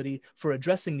responsibility for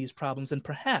addressing these problems. And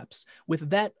perhaps with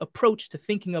that approach to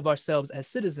thinking of ourselves as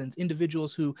citizens,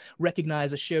 individuals who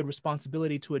recognize a shared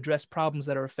responsibility to address problems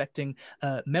that are affecting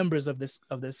members of this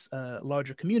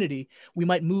larger community, we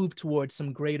might move towards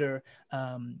some greater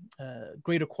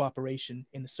cooperation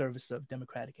in the service of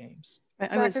democratic aims.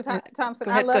 Dr. Thompson,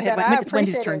 I love that. I It's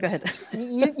Wendy's turn. appreciate Go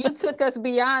ahead. You took us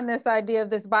beyond this idea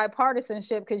of this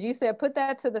bipartisanship, because you said put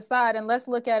that to the side and let's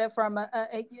look at it from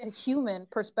a human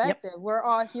perspective. Yep. We're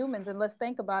all humans, and let's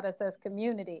think about us as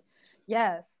community.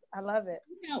 Yes, I love it.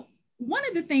 One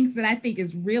of the things that I think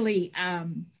is really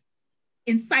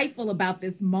insightful about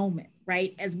this moment,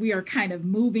 right, as we are kind of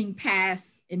moving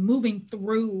past and moving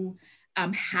through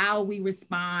how we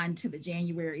respond to the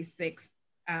January 6th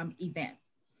events.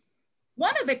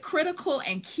 One of the critical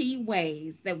and key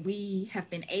ways that we have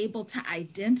been able to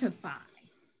identify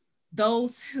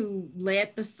those who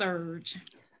led the surge,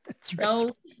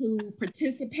 those who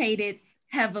participated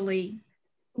heavily,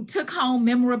 who took home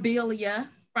memorabilia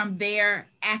from their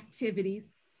activities,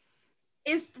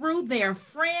 is through their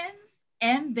friends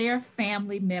and their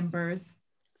family members,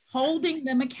 holding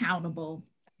them accountable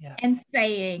and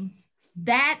saying,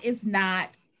 that is not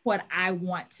what I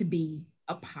want to be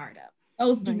a part of.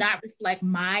 Those do not reflect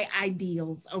my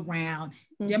ideals around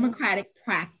democratic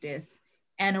practice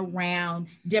and around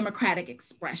democratic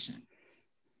expression.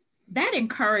 That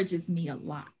encourages me a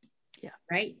lot,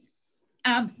 right?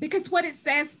 Because what it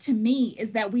says to me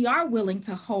is that we are willing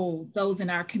to hold those in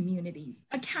our communities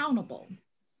accountable.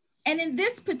 And in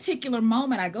this particular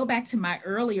moment, I go back to my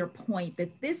earlier point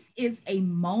that this is a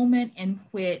moment in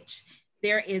which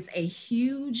there is a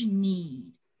huge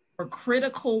need for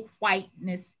critical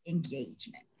whiteness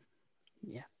engagement.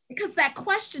 Yeah. Because that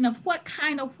question of what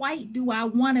kind of white do I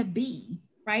want to be,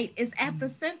 right, is at the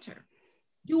center.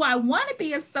 Do I want to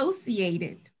be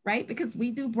associated, right? Because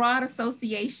we do broad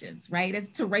associations, right? As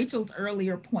to Rachel's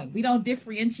earlier point, we don't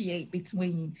differentiate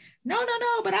between, no,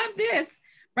 but I'm this,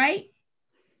 right?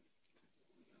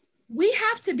 We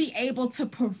have to be able to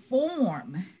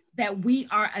perform that we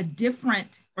are a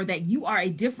different, or that you are a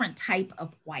different type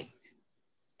of white.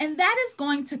 And that is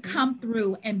going to come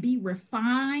through and be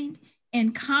refined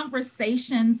in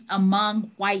conversations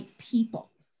among white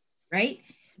people, right?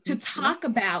 To talk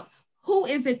about who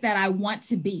is it that I want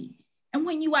to be? And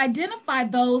when you identify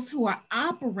those who are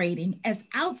operating as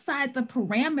outside the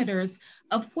parameters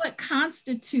of what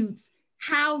constitutes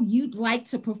how you'd like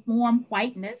to perform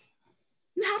whiteness,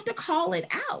 you have to call it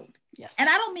out. Yes. And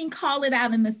I don't mean call it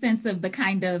out in the sense of the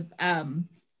kind of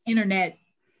internet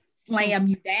slam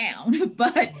you down,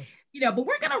 but but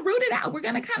we're going to root it out. We're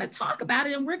going to kind of talk about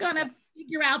it, and we're going to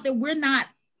figure out that we're not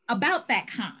about that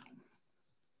kind.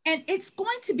 And it's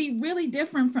going to be really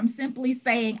different from simply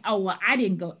saying, oh, well, I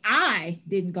didn't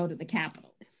go to the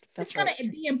Capitol. It's going to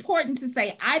be important to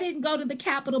say, I didn't go to the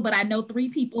Capitol, but I know 3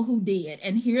 people who did.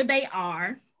 And here they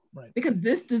are, because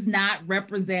this does not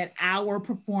represent our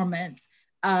performance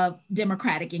of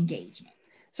democratic engagement.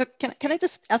 So can I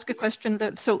just ask a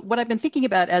question? So what I've been thinking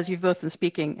about as you've both been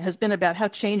speaking has been about how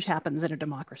change happens in a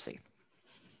democracy.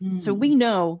 So we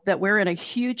know that we're in a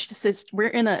huge,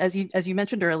 as you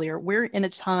mentioned earlier, we're in a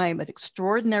time of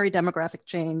extraordinary demographic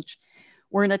change.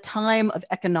 We're in a time of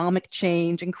economic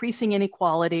change, increasing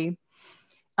inequality.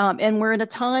 And we're in a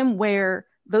time where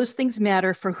those things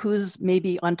matter for who's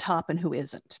maybe on top and who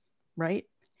isn't, right?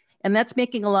 And that's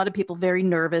making a lot of people very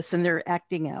nervous, and they're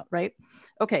acting out, right?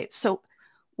 Okay, so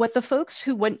what the folks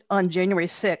who went on January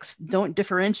 6th don't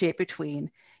differentiate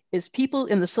between is people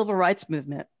in the civil rights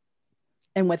movement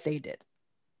and what they did.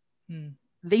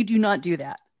 They do not do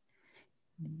that.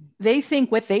 They think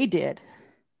what they did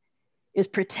is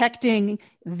protecting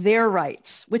their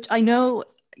rights, which I know,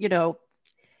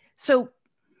 so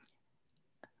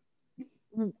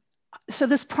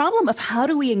this problem of how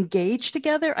do we engage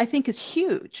together, I think is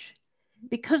huge,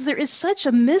 because there is such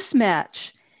a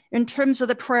mismatch in terms of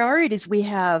the priorities we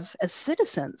have as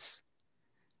citizens,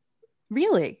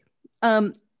 really.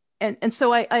 And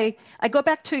so I go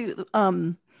back to,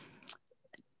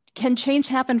 can change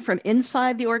happen from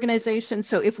inside the organization?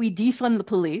 So if we defund the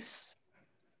police,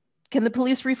 can the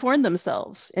police reform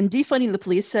themselves? And defunding the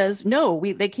police says, no,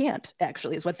 they can't,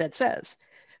 actually, is what that says,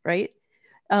 right?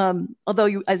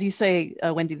 Although, as you say,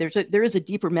 Wendy, there is a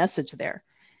deeper message there.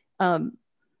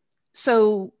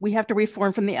 So we have to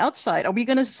reform from the outside. Are we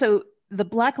gonna, so the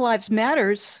Black Lives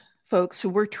Matters folks who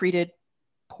were treated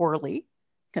poorly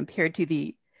compared to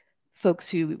the folks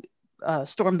who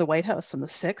stormed the White House on the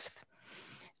 6th.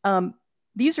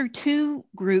 These are 2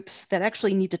 groups that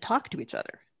actually need to talk to each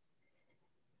other.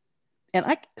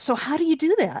 And so how do you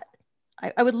do that?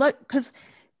 I would love, because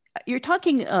you're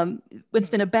talking,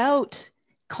 Winston, about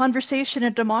conversation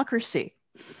and democracy,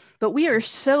 but we are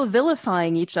so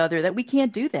vilifying each other that we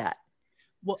can't do that.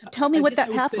 Well, so tell me what that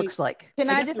path looks like. Can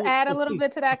I just add a little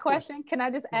bit to that question? Can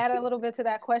I just add a little bit to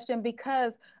that question?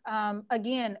 Because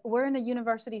again, we're in a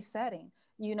university setting.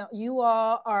 You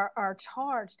all are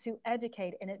charged to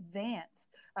educate and advance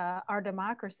our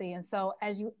democracy. And so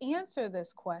as you answer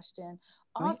this question,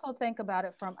 also think about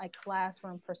it from a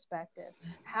classroom perspective.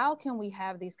 How can we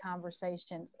have these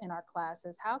conversations in our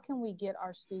classes? How can we get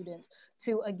our students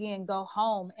to, again, go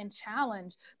home and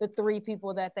challenge the 3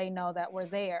 people that they know that were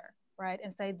there, right?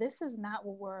 And say, this is not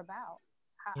what we're about.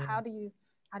 How do you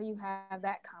have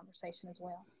that conversation as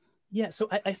well? Yeah, so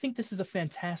I think this is a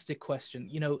fantastic question.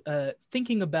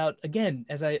 Thinking about, again,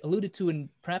 as I alluded to in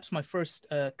perhaps my first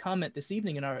comment this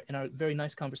evening in our very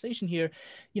nice conversation here,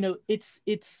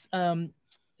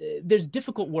 there's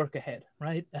difficult work ahead,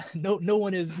 right? No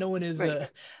one is right.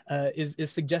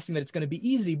 is suggesting that it's going to be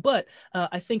easy, but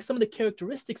I think some of the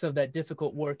characteristics of that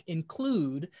difficult work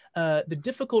include the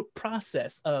difficult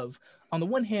process of, on the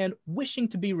one hand, wishing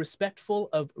to be respectful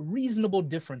of reasonable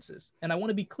differences, and I want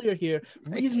to be clear here: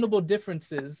 reasonable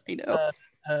differences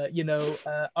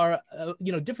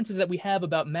differences that we have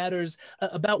about matters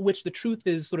about which the truth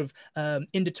is sort of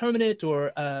indeterminate,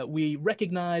 or we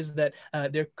recognize that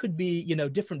there could be,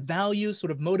 different values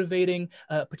sort of motivating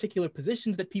particular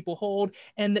positions that people hold,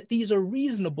 and that these are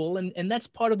reasonable, and that's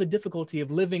part of the difficulty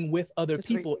of living with other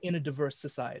people in a diverse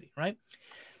society, right?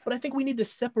 But I think we need to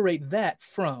separate that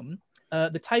from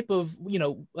the type of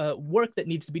work that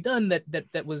needs to be done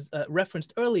that was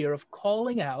referenced earlier, of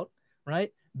calling out,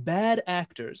 right, bad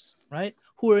actors, right,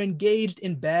 who are engaged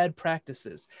in bad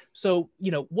practices. So,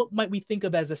 what might we think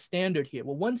of as a standard here?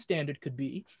 Well, one standard could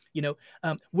be,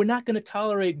 we're not going to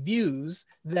tolerate views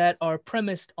that are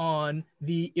premised on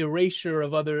the erasure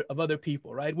of other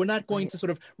people, right? We're not going to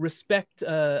sort of respect,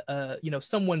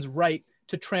 someone's right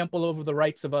to trample over the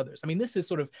rights of others. I mean, this is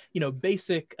sort of,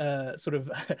 basic sort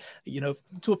of,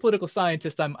 to a political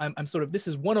scientist, I'm sort of, this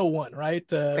is 101, right?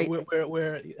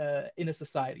 We're in a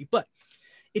society. But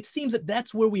it seems that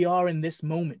that's where we are in this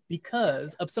moment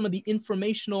because of some of the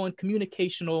informational and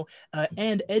communicational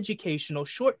and educational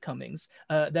shortcomings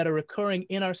that are occurring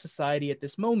in our society at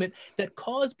this moment, that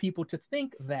cause people to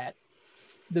think that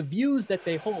the views that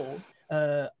they hold,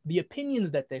 the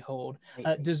opinions that they hold,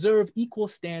 deserve equal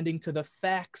standing to the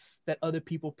facts that other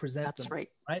people present them. That's right.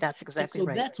 Right? That's exactly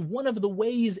right. So that's one of the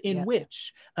ways in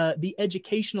which the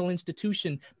educational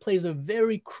institution plays a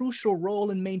very crucial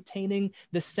role in maintaining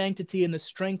the sanctity and the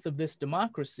strength of this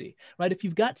democracy, right? If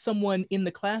you've got someone in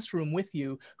the classroom with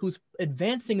you who's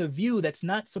advancing a view that's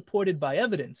not supported by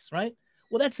evidence, right?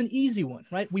 Well, that's an easy one,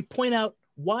 right? We point out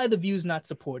why the view's not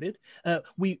supported.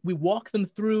 We walk them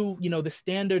through, the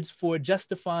standards for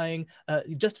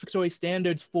justificatory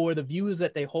standards for the views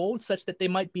that they hold, such that they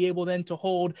might be able then to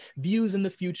hold views in the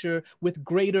future with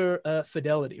greater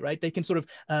fidelity, right? They can sort of,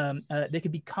 they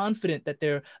can be confident that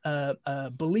their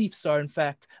beliefs are in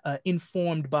fact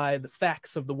informed by the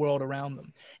facts of the world around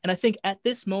them. And I think at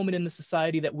this moment in the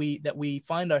society that we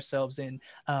find ourselves in,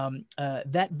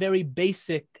 that very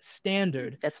basic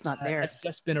standard that's not there. Has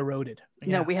just been eroded.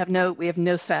 No, we have no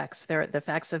facts. The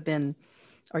facts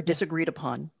are disagreed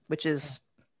upon, which is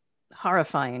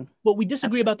horrifying. Well, we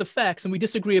disagree about the facts, and we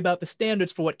disagree about the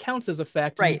standards for what counts as a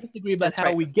fact. And we disagree about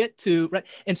how we get to right.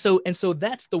 And so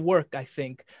that's the work, I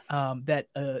think, that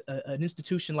an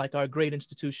institution like our great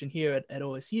institution here at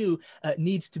OSU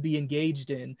needs to be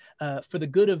engaged in for the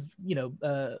good of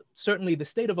certainly the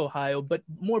state of Ohio, but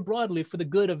more broadly for the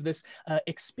good of this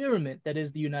experiment that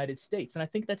is the United States. And I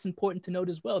think that's important to note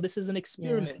as well. This is an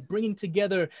experiment bringing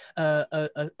together a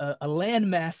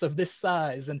landmass of this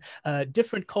size and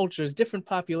different cultures, different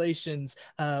populations.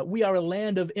 We are a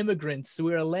land of immigrants.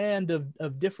 We're a land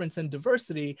of difference and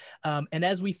diversity. And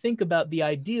as we think about the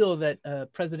ideal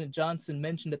that President Johnson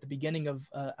mentioned at the beginning of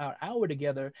our hour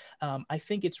together, I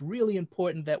think it's really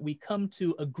important that we come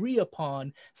to agree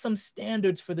upon some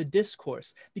standards for the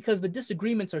discourse, because the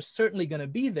disagreements are certainly going to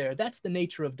be there. That's the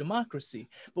nature of democracy.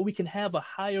 But we can have a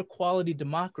higher quality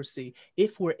democracy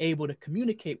if we're able to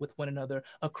communicate with one another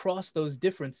across those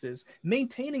differences,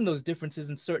 maintaining those differences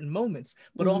in certain moments,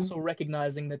 but also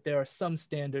recognizing that there are some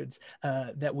standards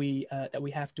that we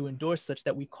have to endorse, such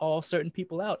that we call certain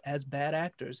people out as bad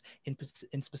actors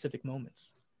in specific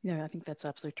moments. Yeah, I think that's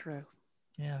absolutely true.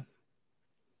 Yeah.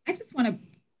 I just want to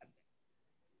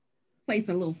place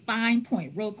a little fine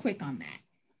point real quick on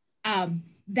that.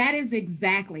 That is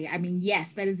exactly,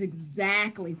 yes, that is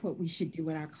exactly what we should do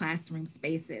in our classroom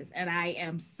spaces. And I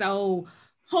am so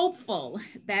hopeful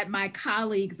that my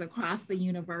colleagues across the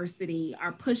university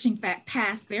are pushing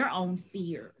past their own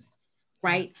fears,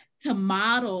 right? To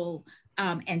model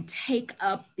and take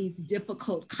up these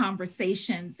difficult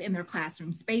conversations in their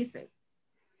classroom spaces.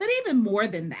 But even more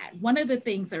than that, one of the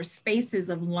things are spaces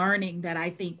of learning that I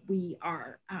think we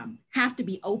are have to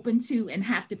be open to and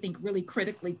have to think really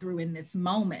critically through in this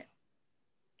moment.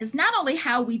 Is not only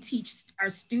how we teach our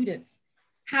students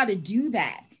how to do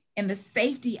that in the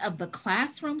safety of the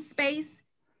classroom space,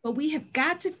 but we have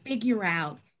got to figure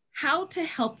out how to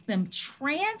help them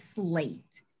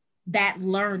translate that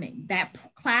learning, that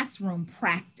classroom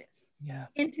practice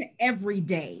into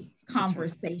everyday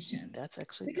conversations. That's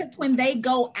actually because when they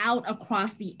go out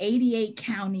across the 88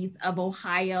 counties of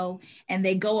Ohio and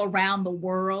they go around the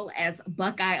world as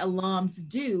Buckeye alums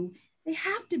do, they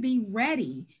have to be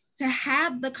ready to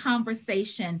have the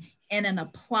conversation in an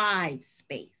applied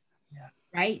space.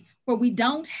 Right? Where we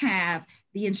don't have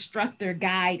the instructor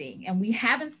guiding and we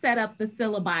haven't set up the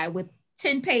syllabi with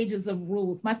 10 pages of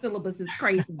rules. My syllabus is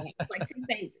crazy. It's like 10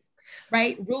 pages,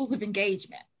 right? Rules of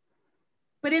engagement.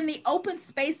 But in the open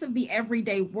space of the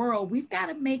everyday world, we've got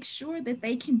to make sure that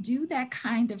they can do that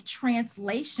kind of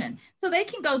translation so they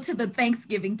can go to the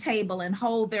Thanksgiving table and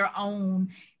hold their own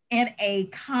in a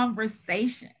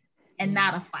conversation and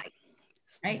not a fight,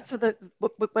 right? So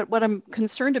what I'm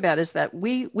concerned about is that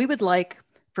we would like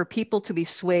for people to be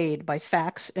swayed by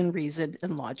facts and reason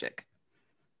and logic.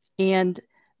 And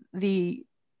the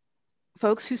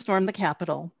folks who stormed the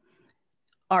Capitol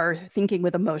are thinking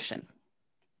with emotion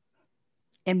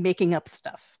and making up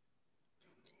stuff.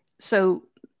 So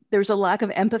there's a lack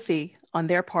of empathy on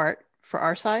their part for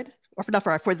our side, or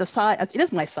for the side. It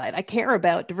is my side. I care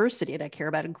about diversity and I care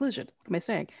about inclusion. What am I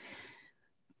saying?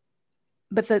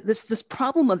 But this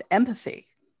problem of empathy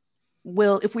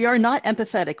will, if we are not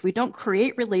empathetic, we don't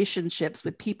create relationships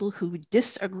with people who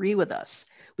disagree with us,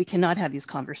 we cannot have these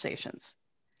conversations.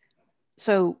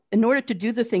 So in order to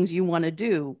do the things you want to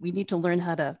do, we need to learn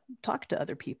how to talk to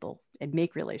other people and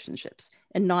make relationships,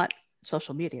 and not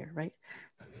social media, right?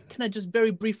 Can I just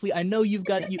very briefly, I know you've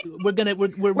got,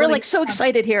 we're really, like so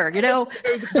excited here, you know?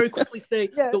 Very quickly say,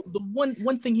 Yes. the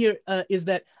one thing here is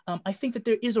that I think that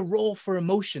there is a role for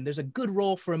emotion. There's a good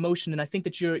role for emotion. And I think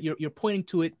that you're pointing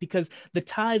to it because the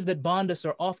ties that bond us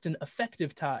are often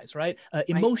effective ties, right?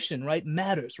 Emotion, right,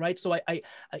 matters, right? So I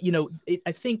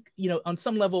think, on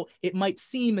some level, it might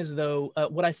seem as though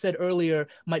what I said earlier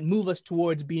might move us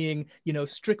towards being,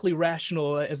 strictly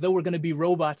rational, as though we're going to be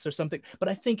robots or something. But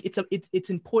I think it's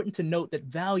important to note that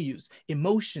values,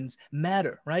 emotions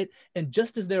matter, right? And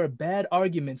just as there are bad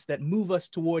arguments that move us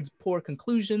towards poor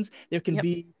conclusions, there can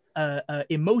be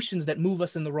emotions that move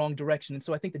us in the wrong direction. And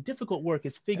so I think the difficult work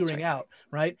is figuring out,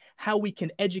 right, how we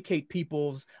can educate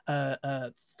people's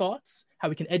thoughts, how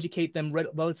we can educate them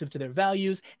relative to their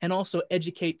values, and also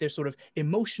educate their sort of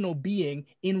emotional being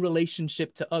in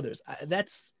relationship to others.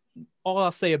 That's all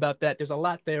I'll say about that. There's a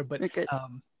lot there, but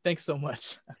thanks so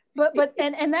much. But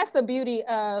that's the beauty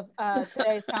of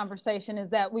today's conversation, is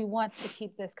that we want to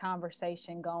keep this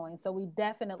conversation going. So we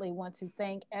definitely want to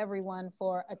thank everyone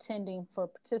for attending, for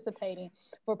participating,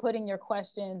 for putting your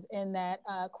questions in that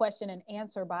question and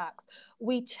answer box.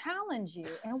 We challenge you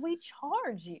and we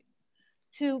charge you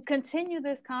to continue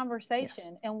this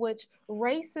conversation in which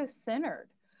race is centered.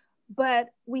 But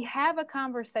we have a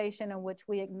conversation in which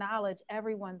we acknowledge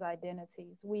everyone's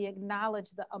identities. We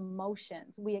acknowledge the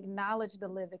emotions. We acknowledge the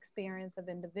lived experience of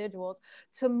individuals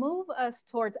to move us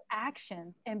towards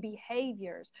actions and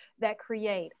behaviors that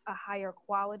create a higher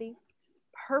quality,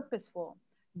 purposeful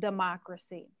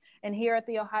democracy. And here at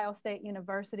The Ohio State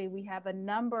University, we have a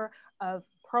number of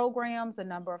programs, a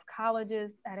number of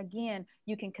colleges that, again,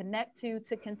 you can connect to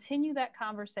continue that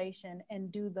conversation and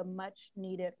do the much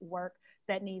needed work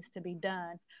that needs to be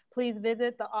done. Please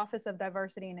visit the Office of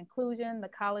Diversity and Inclusion, the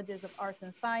Colleges of Arts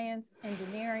and Science,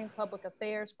 Engineering, Public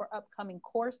Affairs for upcoming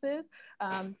courses,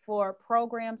 for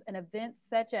programs and events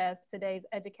such as today's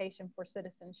Education for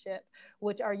Citizenship,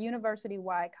 which are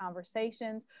university-wide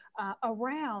conversations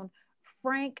around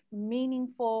frank,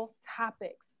 meaningful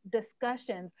topics,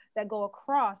 discussions that go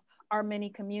across our many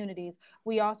communities.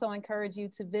 We also encourage you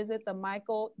to visit the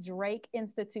Michael Drake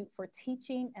Institute for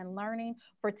Teaching and Learning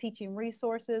for teaching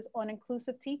resources on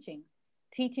inclusive teaching,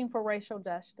 teaching for racial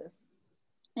justice.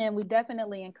 And we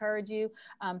definitely encourage you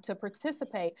to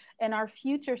participate in our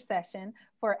future session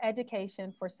for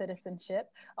Education for Citizenship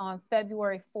on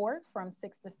February 4th from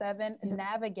 6 to 7,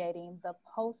 navigating the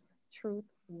post-truth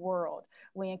world.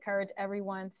 We encourage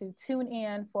everyone to tune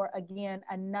in for, again,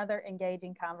 another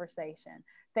engaging conversation.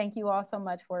 Thank you all so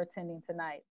much for attending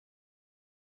tonight.